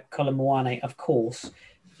Colin Moane, of course,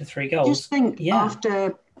 the 3 I just goals. think Yeah,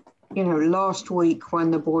 after, last week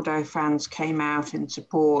when the Bordeaux fans came out in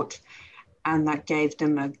support and that gave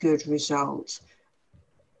them a good result,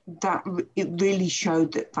 that it really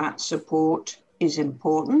showed that support is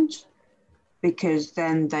important, because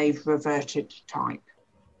then they've reverted to type.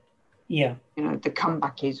 yeah, The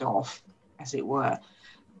comeback is off, as it were.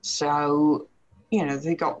 So,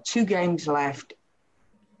 they've got 2 games left.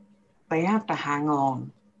 They have to hang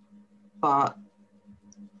on. But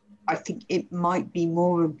I think it might be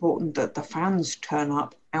more important that the fans turn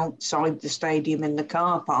up outside the stadium in the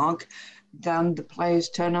car park than the players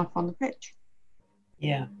turn up on the pitch.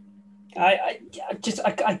 yeah.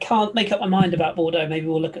 I can't make up my mind about Bordeaux. Maybe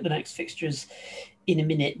we'll look at the next fixtures in a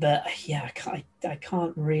minute, but yeah, I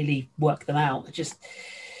can't really work them out. Just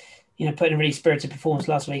put in a really spirited performance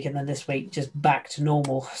last week, and then this week just back to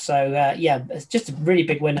normal. So yeah, it's just a really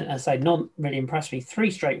big win. As I say, not really impressed me.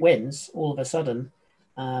 3 straight wins all of a sudden.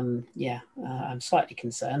 I'm slightly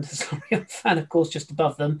concerned. Sorry, I'm a fan, of course, just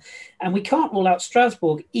above them, and we can't rule out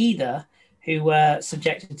Strasbourg either, who were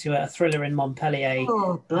subjected to a thriller in Montpellier,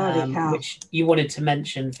 Oh, bloody hell. which you wanted to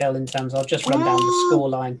mention, Phil, in terms of, I'll just run down the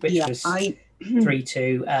scoreline, which was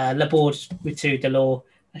 3-2. Laborde with 2, Delors,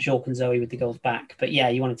 Jork and Zoe with the goals back. But yeah,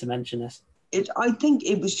 you wanted to mention this. I think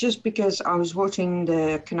it was just because I was watching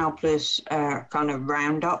the Canal Plus kind of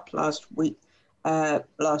roundup last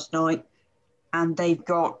night, and they've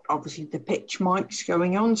got obviously the pitch mics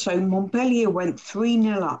going on. So Montpellier went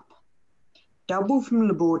 3-0 up. Double from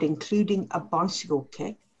Laborde, including a bicycle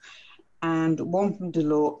kick, and 1 from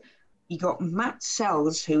Delors. You got Matt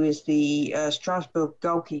Sells, who is the Strasbourg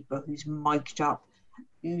goalkeeper, who's mic'd up,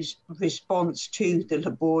 whose response to the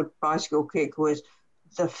Laborde bicycle kick was,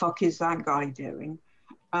 "The fuck is that guy doing?"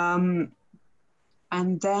 And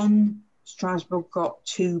then Strasbourg got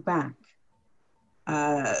 2 back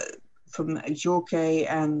from Jorke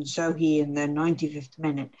and Zoe in the 95th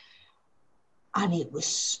minute. And it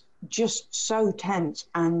was just so tense,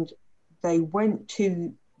 and they went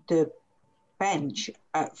to the bench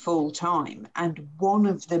at full time, and one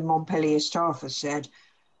of the Montpellier staffers said,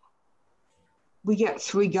 "We get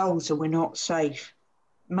 3 goals and we're not safe.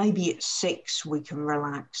 Maybe at 6 we can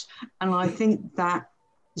relax." And I think that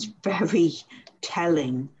is very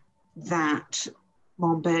telling, that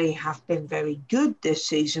Montpellier have been very good this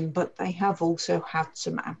season, but they have also had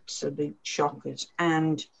some absolute shockers.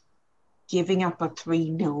 And giving up a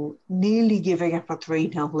 3-0, nearly giving up a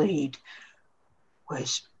 3-0 lead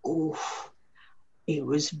was, it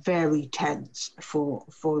was very tense for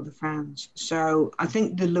the fans. So I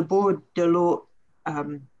think the Laborde Delors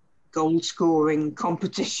goal scoring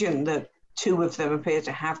competition that 2 of them appear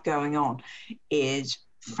to have going on is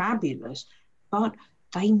fabulous, but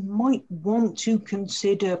they might want to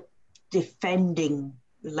consider defending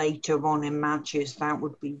later on in matches. That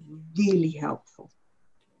would be really helpful.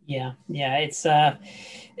 Yeah, it's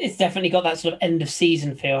definitely got that sort of end of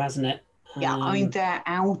season feel, hasn't it? Yeah, I mean, they're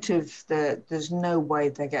out of there's no way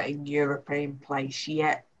they're getting European place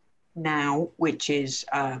yet now, which is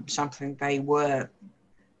something they were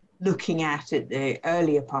looking at the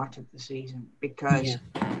earlier part of the season, because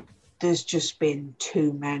there's just been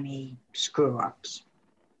too many screw-ups.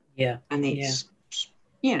 Yeah. And it's,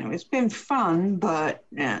 it's been fun, but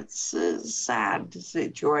it's a sad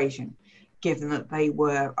situation, given that they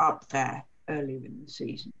were up there earlier in the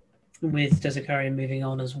season. With De Zakaria moving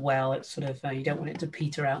on as well, it's sort of you don't want it to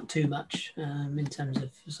peter out too much in terms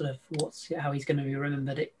of sort of how he's going to be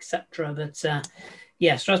remembered, etc. But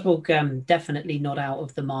Strasbourg definitely not out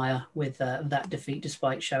of the mire with that defeat,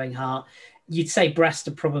 despite showing heart. You'd say Brest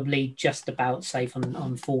are probably just about safe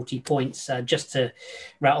on 40 points. Just to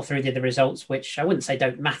rattle through the other results, which I wouldn't say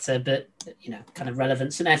don't matter, but kind of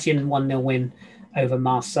relevant. St Etienne 1-0 win over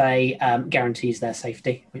Marseille guarantees their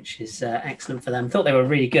safety, which is excellent for them. Thought they were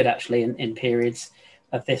really good, actually, in periods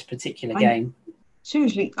of this particular game.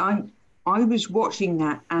 Seriously, I was watching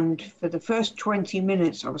that, and for the first 20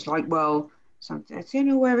 minutes, I was like, well, St Etienne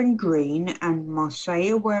are wearing green, and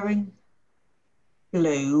Marseille are wearing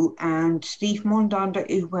blue, and Steve Mandanda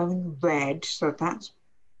is wearing red, so that's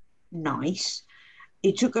nice.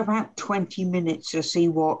 It took about 20 minutes to see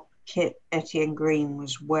what kit Etienne Green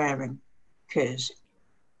was wearing, because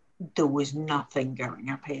there was nothing going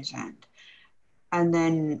up his end. And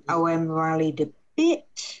then OM rallied a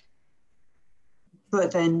bit,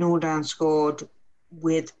 but then Nordin scored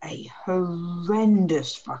with a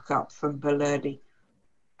horrendous fuck-up from Bellerdi,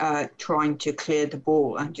 trying to clear the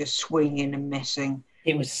ball and just swinging and missing.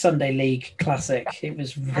 It was Sunday League classic. It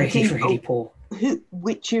was really, really poor.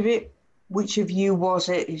 Which of it Which of you was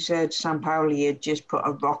it who said Sampaoli had just put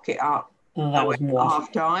a rocket up That was more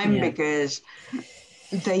half time? Yeah. Because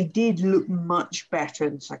they did look much better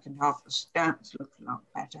in the second half. The stats looked a lot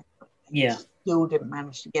better, but they still didn't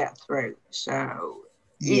manage to get through. So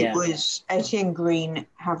it was Etienne Green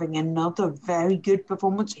having another very good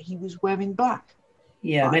performance. He was wearing black.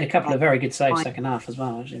 Yeah, made a couple of very good saves second half as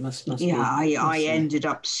well. Actually, I ended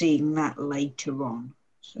up seeing that later on.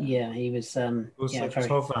 So. Yeah, he was. Also,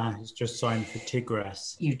 Thauvin has just signed for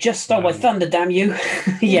Tigres. You just stole my thunder, damn you!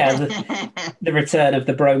 The return of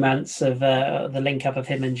the bromance of the link up of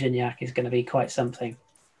him and Gignac is going to be quite something.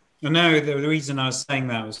 No, the reason I was saying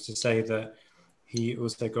that was to say that he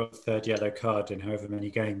also got a third yellow card in however many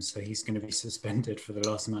games, so he's going to be suspended for the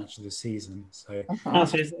last match of the season. So,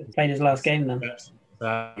 so he's played his last game then.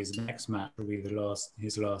 That his next match will be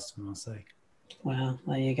his last one, I'll say. Well,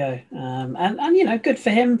 there you go. And good for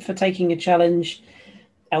him for taking a challenge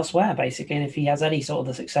elsewhere, basically. And if he has any sort of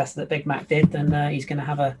the success that Big Mac did, then he's going to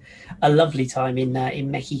have a lovely time in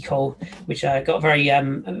Mexico, which got very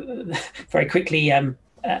very quickly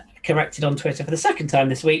corrected on Twitter for the second time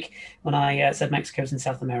this week when I said Mexico's in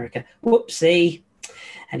South America. Whoopsie.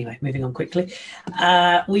 Anyway, moving on quickly.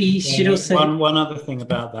 We should also... One other thing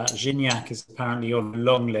about that. Gignac is apparently on the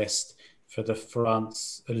long list for the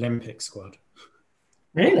France Olympic squad.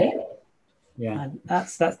 Really? Yeah.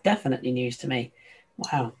 That's definitely news to me.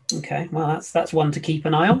 Wow. Okay. Well, that's one to keep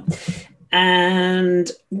an eye on. And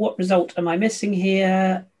what result am I missing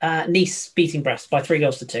here? Nice beating Brest by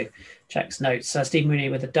 3-2. Checks notes. Steve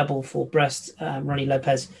Mounier with a double for Brest. Ronnie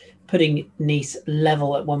Lopez putting Nice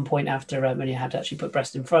level at one point after Mounier had actually put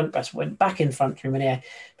Brest in front. Brest went back in front through Mounier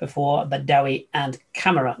before Badawi and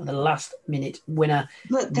Camara, the last-minute winner.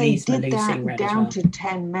 But they did that down to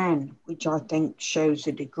 10 men, which I think shows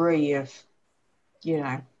a degree of,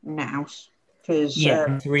 nous. Because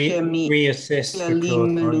three assists for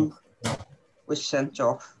Claude was sent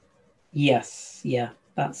off. Yes, yeah.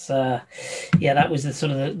 That's that was the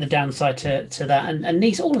sort of the downside to that, and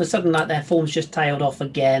Nice all of a sudden, like, their form's just tailed off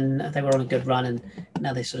again. They were on a good run, and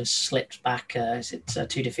now they sort of slipped back. It's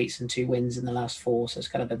 2 defeats and 2 wins in the last 4, so it's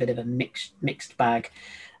kind of a bit of a mixed bag,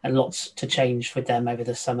 and lots to change with them over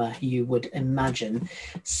the summer, you would imagine.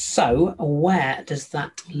 So where does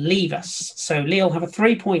that leave us? So Lille have a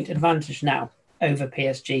 3-point advantage now over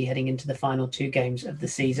PSG heading into the final 2 games of the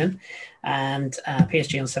season, and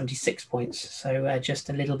PSG on 76 points, so just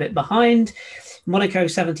a little bit behind. Monaco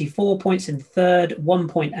 74 points in third, 1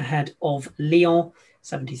 point ahead of Lyon,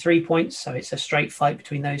 73 points, so it's a straight fight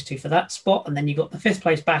between those two for that spot. And then you've got the 5th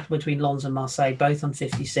place battle between Lens and Marseille, both on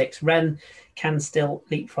 56. Rennes can still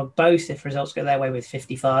leapfrog both if results go their way with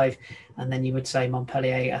 55, and then you would say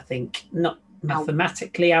Montpellier, I think, not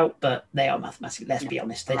mathematically out, but they are mathematically, let's be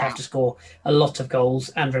honest. They'd have to score a lot of goals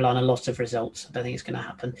and rely on a lot of results. I don't think it's going to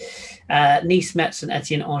happen. Nice, Metz and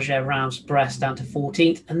Etienne, Angers, Reims, Brest down to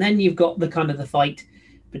 14th. And then you've got the fight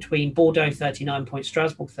between Bordeaux 39 points,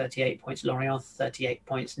 Strasbourg 38 points, Lorient 38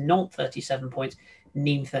 points, Nantes 37 points,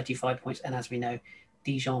 Nîmes 35 points, and as we know,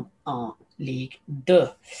 Dijon are Ligue 2,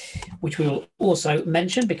 which we will also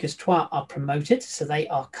mention because Troyes are promoted, so they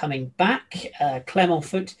are coming back. Clermont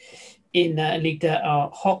Foot in Ligue 2 are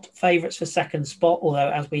hot favourites for second spot,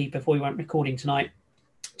 although before we went recording tonight,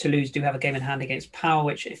 Toulouse do have a game in hand against Pau,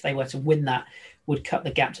 which if they were to win that would cut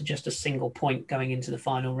the gap to just a single point going into the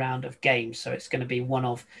final round of games. So it's going to be one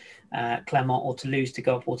of Clermont or Toulouse to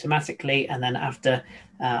go up automatically. And then after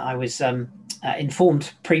I was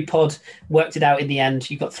informed pre-pod, worked it out in the end,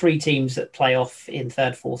 you've got 3 teams that play off in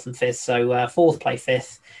 3rd, 4th and 5th. So 4th play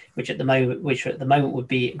 5th, which at the moment would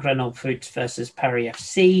be Grenoble Foot versus Paris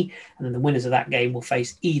FC, and then the winners of that game will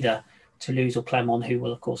face either Toulouse or Clermont, who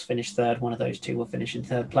will of course finish 3rd. One of those two will finish in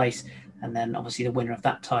 3rd place, and then obviously the winner of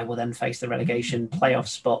that tie will then face the relegation playoff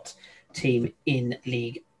spot team in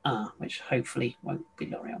Ligue 1, which hopefully won't be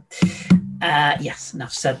Lorient. Yes,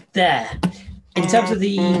 enough said there. In terms of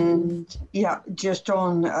just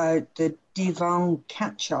on the Divan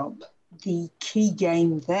catch-up, the key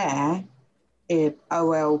game there,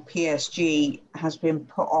 OL PSG, has been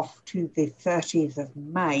put off to the 30th of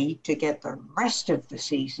May to get the rest of the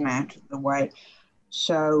season out of the way.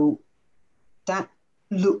 So that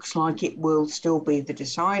looks like it will still be the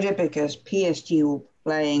decider because PSG will be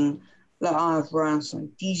playing Le Havre, Reims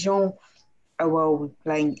and Dijon. OL will be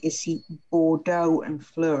playing ici Bordeaux and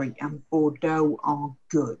Fleury, and Bordeaux are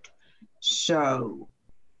good. So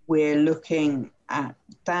we're looking at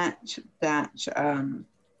that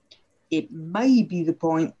it may be the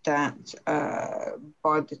point that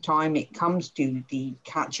by the time it comes to the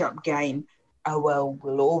catch-up game, OL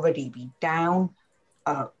will already be down,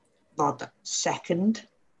 rather second.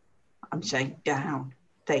 I'm saying down.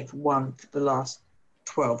 They've won for the last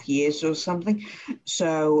 12 years or something.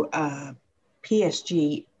 So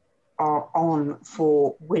PSG are on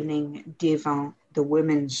for winning Divan, the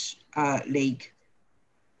women's league,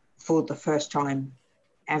 for the first time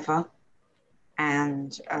ever,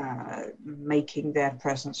 and making their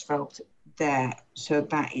presence felt there. So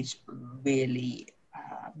that is really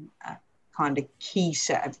a kind of key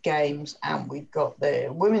set of games. And we've got the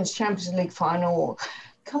Women's Champions League final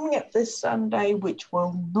coming up this Sunday, which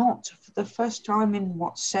will not, for the first time in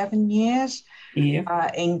 7 years,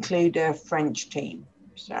 include a French team.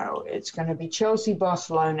 So it's going to be Chelsea,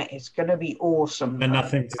 Barcelona. It's going to be awesome. And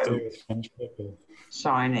nothing to do with French football.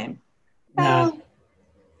 Sign in. No.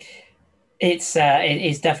 It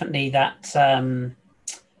is definitely that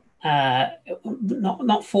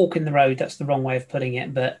not fork in the road. That's the wrong way of putting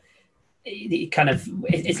it, but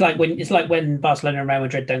it's like when Barcelona and Real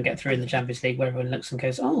Madrid don't get through in the Champions League, where everyone looks and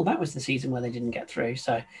goes, "Oh, that was the season where they didn't get through."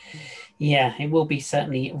 So, yeah, it will be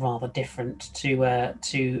certainly rather different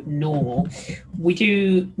to normal. We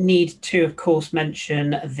do need to, of course,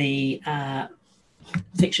 mention the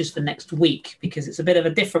fixtures for next week, because it's a bit of a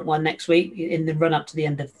different one next week in the run up to the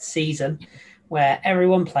end of the season, where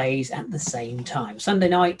everyone plays at the same time. Sunday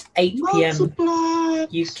night, 8 p.m.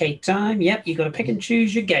 UK time. Yep, you've got to pick and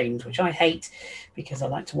choose your games, which I hate because I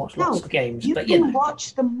like to watch lots of games. You can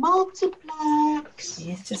watch the multiplex.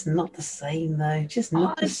 It's just not the same, though. Just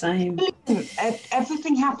not the same.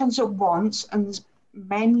 Everything happens at once, and there's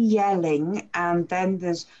men yelling, and then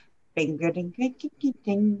there's ding ding ding ding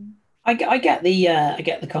ding. I get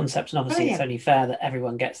the concept, and obviously it's only fair that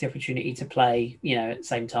everyone gets the opportunity to play, at the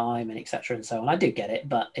same time and etc. and so on. I do get it,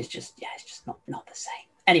 but it's just not the same.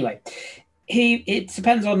 Anyway, it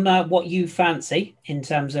depends on what you fancy in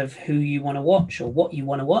terms of who you want to watch or what you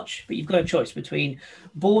want to watch. But you've got a choice between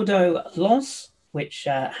Bordeaux-Lens, which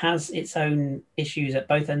has its own issues at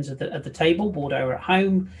both ends of the table. Bordeaux are at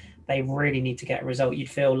home; they really need to get a result. You'd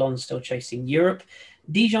feel Lens still chasing Europe.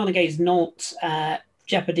 Dijon against Nantes.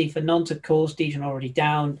 Jeopardy for Nantes, of course. Dijon already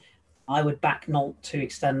down. I would back Nantes to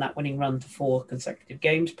extend that winning run to 4 consecutive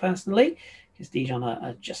games personally, because Dijon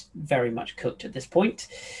are just very much cooked at this point.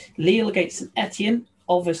 Lille against St Etienne.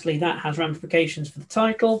 Obviously, that has ramifications for the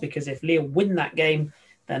title, because if Lille win that game,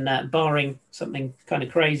 then barring something kind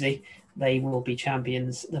of crazy, they will be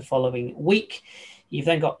champions the following week. You've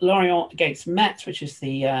then got Lorient against Metz, which is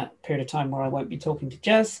the period of time where I won't be talking to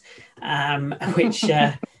Jez, which,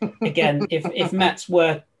 again, if Metz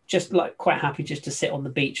were just quite happy just to sit on the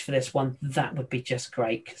beach for this one, that would be just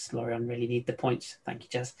great, because Lorient really need the points. Thank you,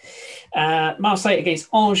 Jez. Marseille against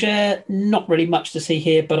Angers. Not really much to see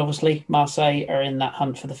here, but obviously Marseille are in that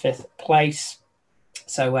hunt for the 5th place.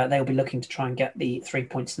 So they'll be looking to try and get the 3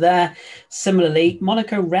 points there. Similarly,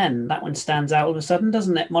 Monaco-Rennes, that one stands out all of a sudden,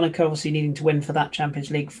 doesn't it? Monaco obviously needing to win for that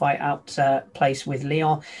Champions League fight out place with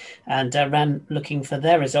Lyon, and Rennes looking for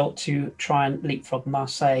their result to try and leapfrog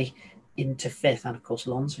Marseille into 5th, and of course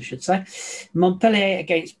Lens, I should say. Montpellier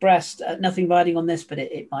against Brest, nothing riding on this, but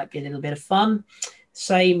it might be a little bit of fun.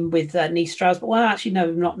 Same with Nice Strasbourg. Well, actually, no,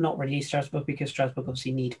 not really Nice Strasbourg, because Strasbourg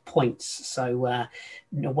obviously need points. So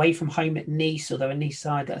away from home at Nice, although a Nice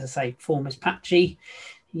side, as I say, form is patchy.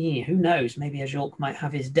 Yeah, who knows? Maybe Ajorc might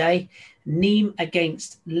have his day. Nîmes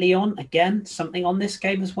against Lyon. Again, something on this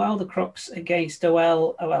game as well. The Crocs against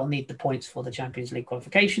OL. OL need the points for the Champions League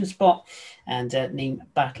qualification spot. And Nîmes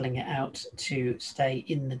battling it out to stay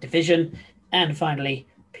in the division. And finally,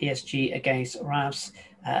 PSG against Reims.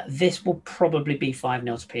 This will probably be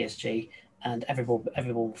 5-0 to PSG, and everyone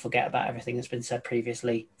will forget about everything that's been said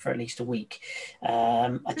previously for at least a week.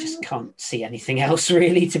 I just can't see anything else,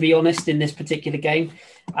 really, to be honest, in this particular game.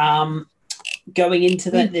 Going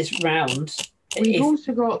into this round... We've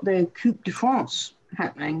also got the Coupe de France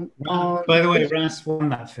happening. By the way, Reims won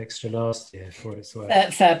that fixture last year, for what it's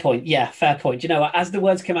worth. Fair point. Yeah, fair point. You know what? As the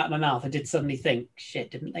words came out of my mouth, I did suddenly think, shit,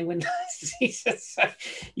 didn't they win last season? So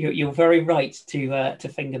you're very right to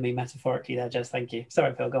finger me metaphorically there, Jez. Thank you.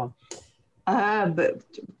 Sorry, Phil, go on. But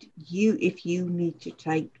if you need to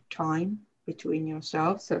take time between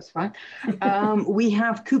yourselves, that's fine. We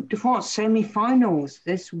have Coupe de France semi-finals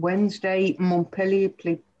this Wednesday. Montpellier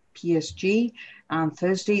play PSG, and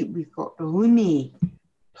Thursday we've got Rumi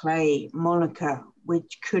play Monaco,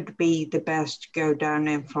 which could be the best go down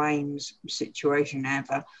in flames situation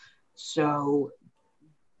ever. So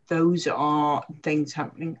those are things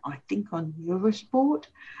happening, I think, on Eurosport.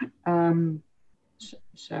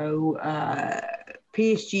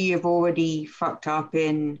 PSG have already fucked up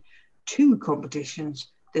in 2 competitions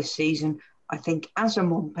this season. I think as a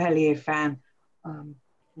Montpellier fan,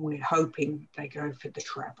 we're hoping they go for the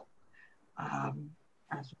treble.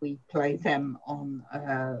 as we play them on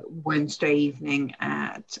Wednesday evening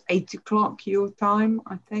at 8 o'clock your time,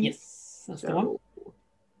 I think. Yes, that's the one.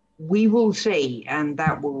 We will see, and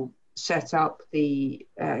that will set up the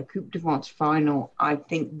Coupe de France final. I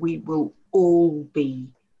think we will all be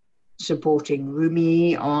supporting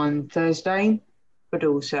Rumi on Thursday, but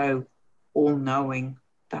also all knowing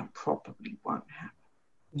that probably won't happen.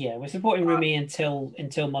 Yeah, we're supporting Rumi until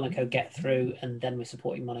Monaco get through, and then we're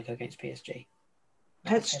supporting Monaco against PSG.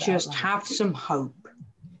 Let's just have some hope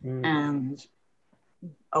and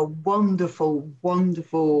a wonderful,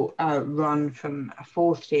 wonderful run from a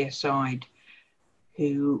fourth-tier side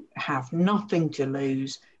who have nothing to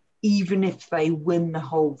lose. Even if they win the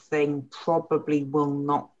whole thing, probably will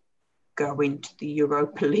not go into the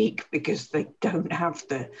Europa League because they don't have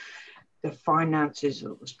the finances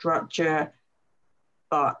or the structure.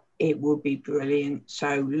 But it will be brilliant.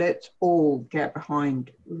 So let's all get behind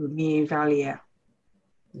Rumi Valliere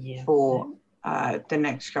for the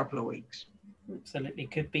next couple of weeks. Absolutely.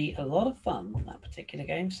 Could be a lot of fun on that particular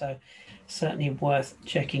game. So certainly worth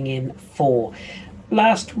checking in for.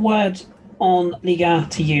 Last word on Liga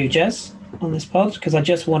to you, Jez, on this pod, because I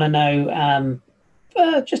just want to know,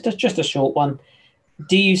 just a short one.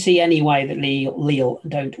 Do you see any way that Lille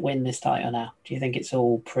don't win this title now? Do you think it's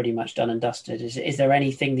all pretty much done and dusted? Is there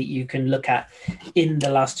anything that you can look at in the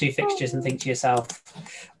last two fixtures and think to yourself,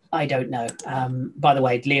 I don't know? By the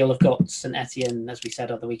way, Lille have got St Etienne, as we said,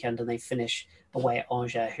 on the weekend, and they finish away at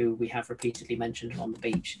Angers, who we have repeatedly mentioned on the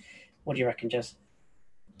beach. What do you reckon, Jez?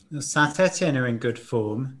 St Etienne are in good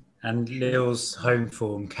form, and Lille's home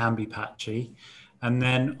form can be patchy. And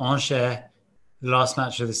then Angers, the last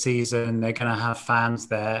match of the season, they're going to have fans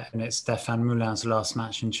there, and it's Stéphane Moulin's last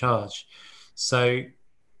match in charge. So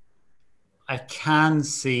I can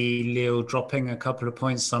see Lille dropping a couple of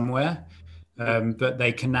points somewhere, but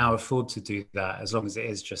they can now afford to do that as long as it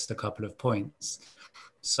is just a couple of points.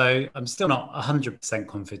 So I'm still not 100%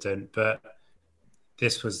 confident, but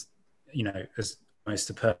this was, almost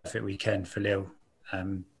a perfect weekend for Lille.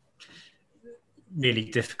 Really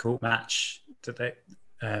difficult match that they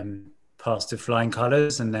passed with flying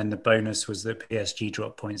colours, and then the bonus was that PSG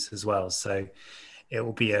dropped points as well. So it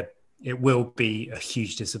will be a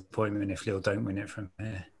huge disappointment if Lille don't win it from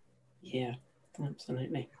here. Yeah,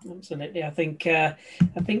 absolutely. I think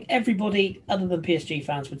everybody other than PSG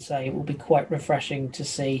fans would say it will be quite refreshing to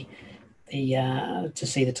see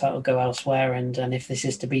the title go elsewhere, and if this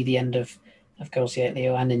is to be the end of Galtier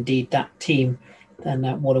Lille and indeed that team,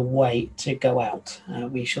 then what a way to go out.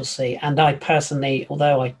 We shall see. And I personally,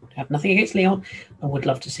 although I have nothing against Lyon, I would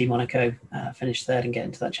love to see Monaco finish third and get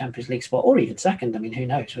into that Champions League spot, or even second. I mean, who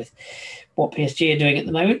knows with what PSG are doing at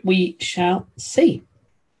the moment? We shall see.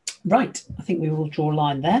 Right. I think we will draw a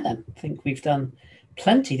line there then. I think we've done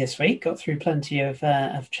plenty this week, got through plenty of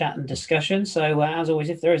chat and discussion. So as always,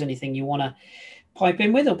 if there is anything you want to pipe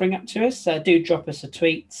in with or bring up to us, do drop us a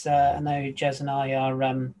tweet. I know Jez and I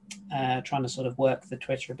are trying to sort of work the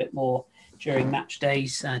Twitter a bit more during match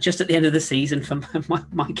days, just at the end of the season for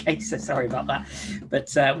my case, so sorry about that.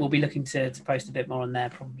 But we'll be looking to post a bit more on there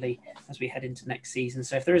probably as we head into next season.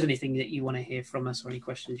 So if there is anything that you want to hear from us or any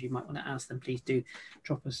questions you might want to ask, then please do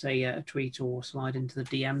drop us a tweet or slide into the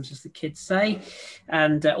DMs, as the kids say.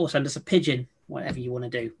 And also send us a pigeon, whatever you want to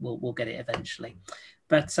do. We'll get it eventually.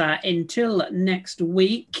 But until next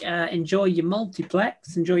week, enjoy your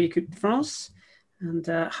multiplex, enjoy your Coupe de France, and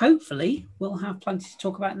hopefully we'll have plenty to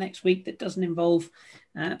talk about next week that doesn't involve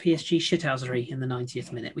PSG shithousery in the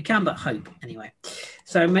 90th minute. We can but hope, anyway.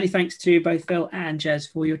 So many thanks to both Phil and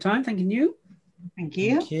Jez for your time. Thanking you. Thank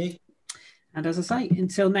you. Thank you. And as I say,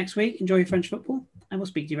 until next week, enjoy your French football, and we'll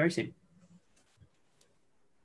speak to you very soon.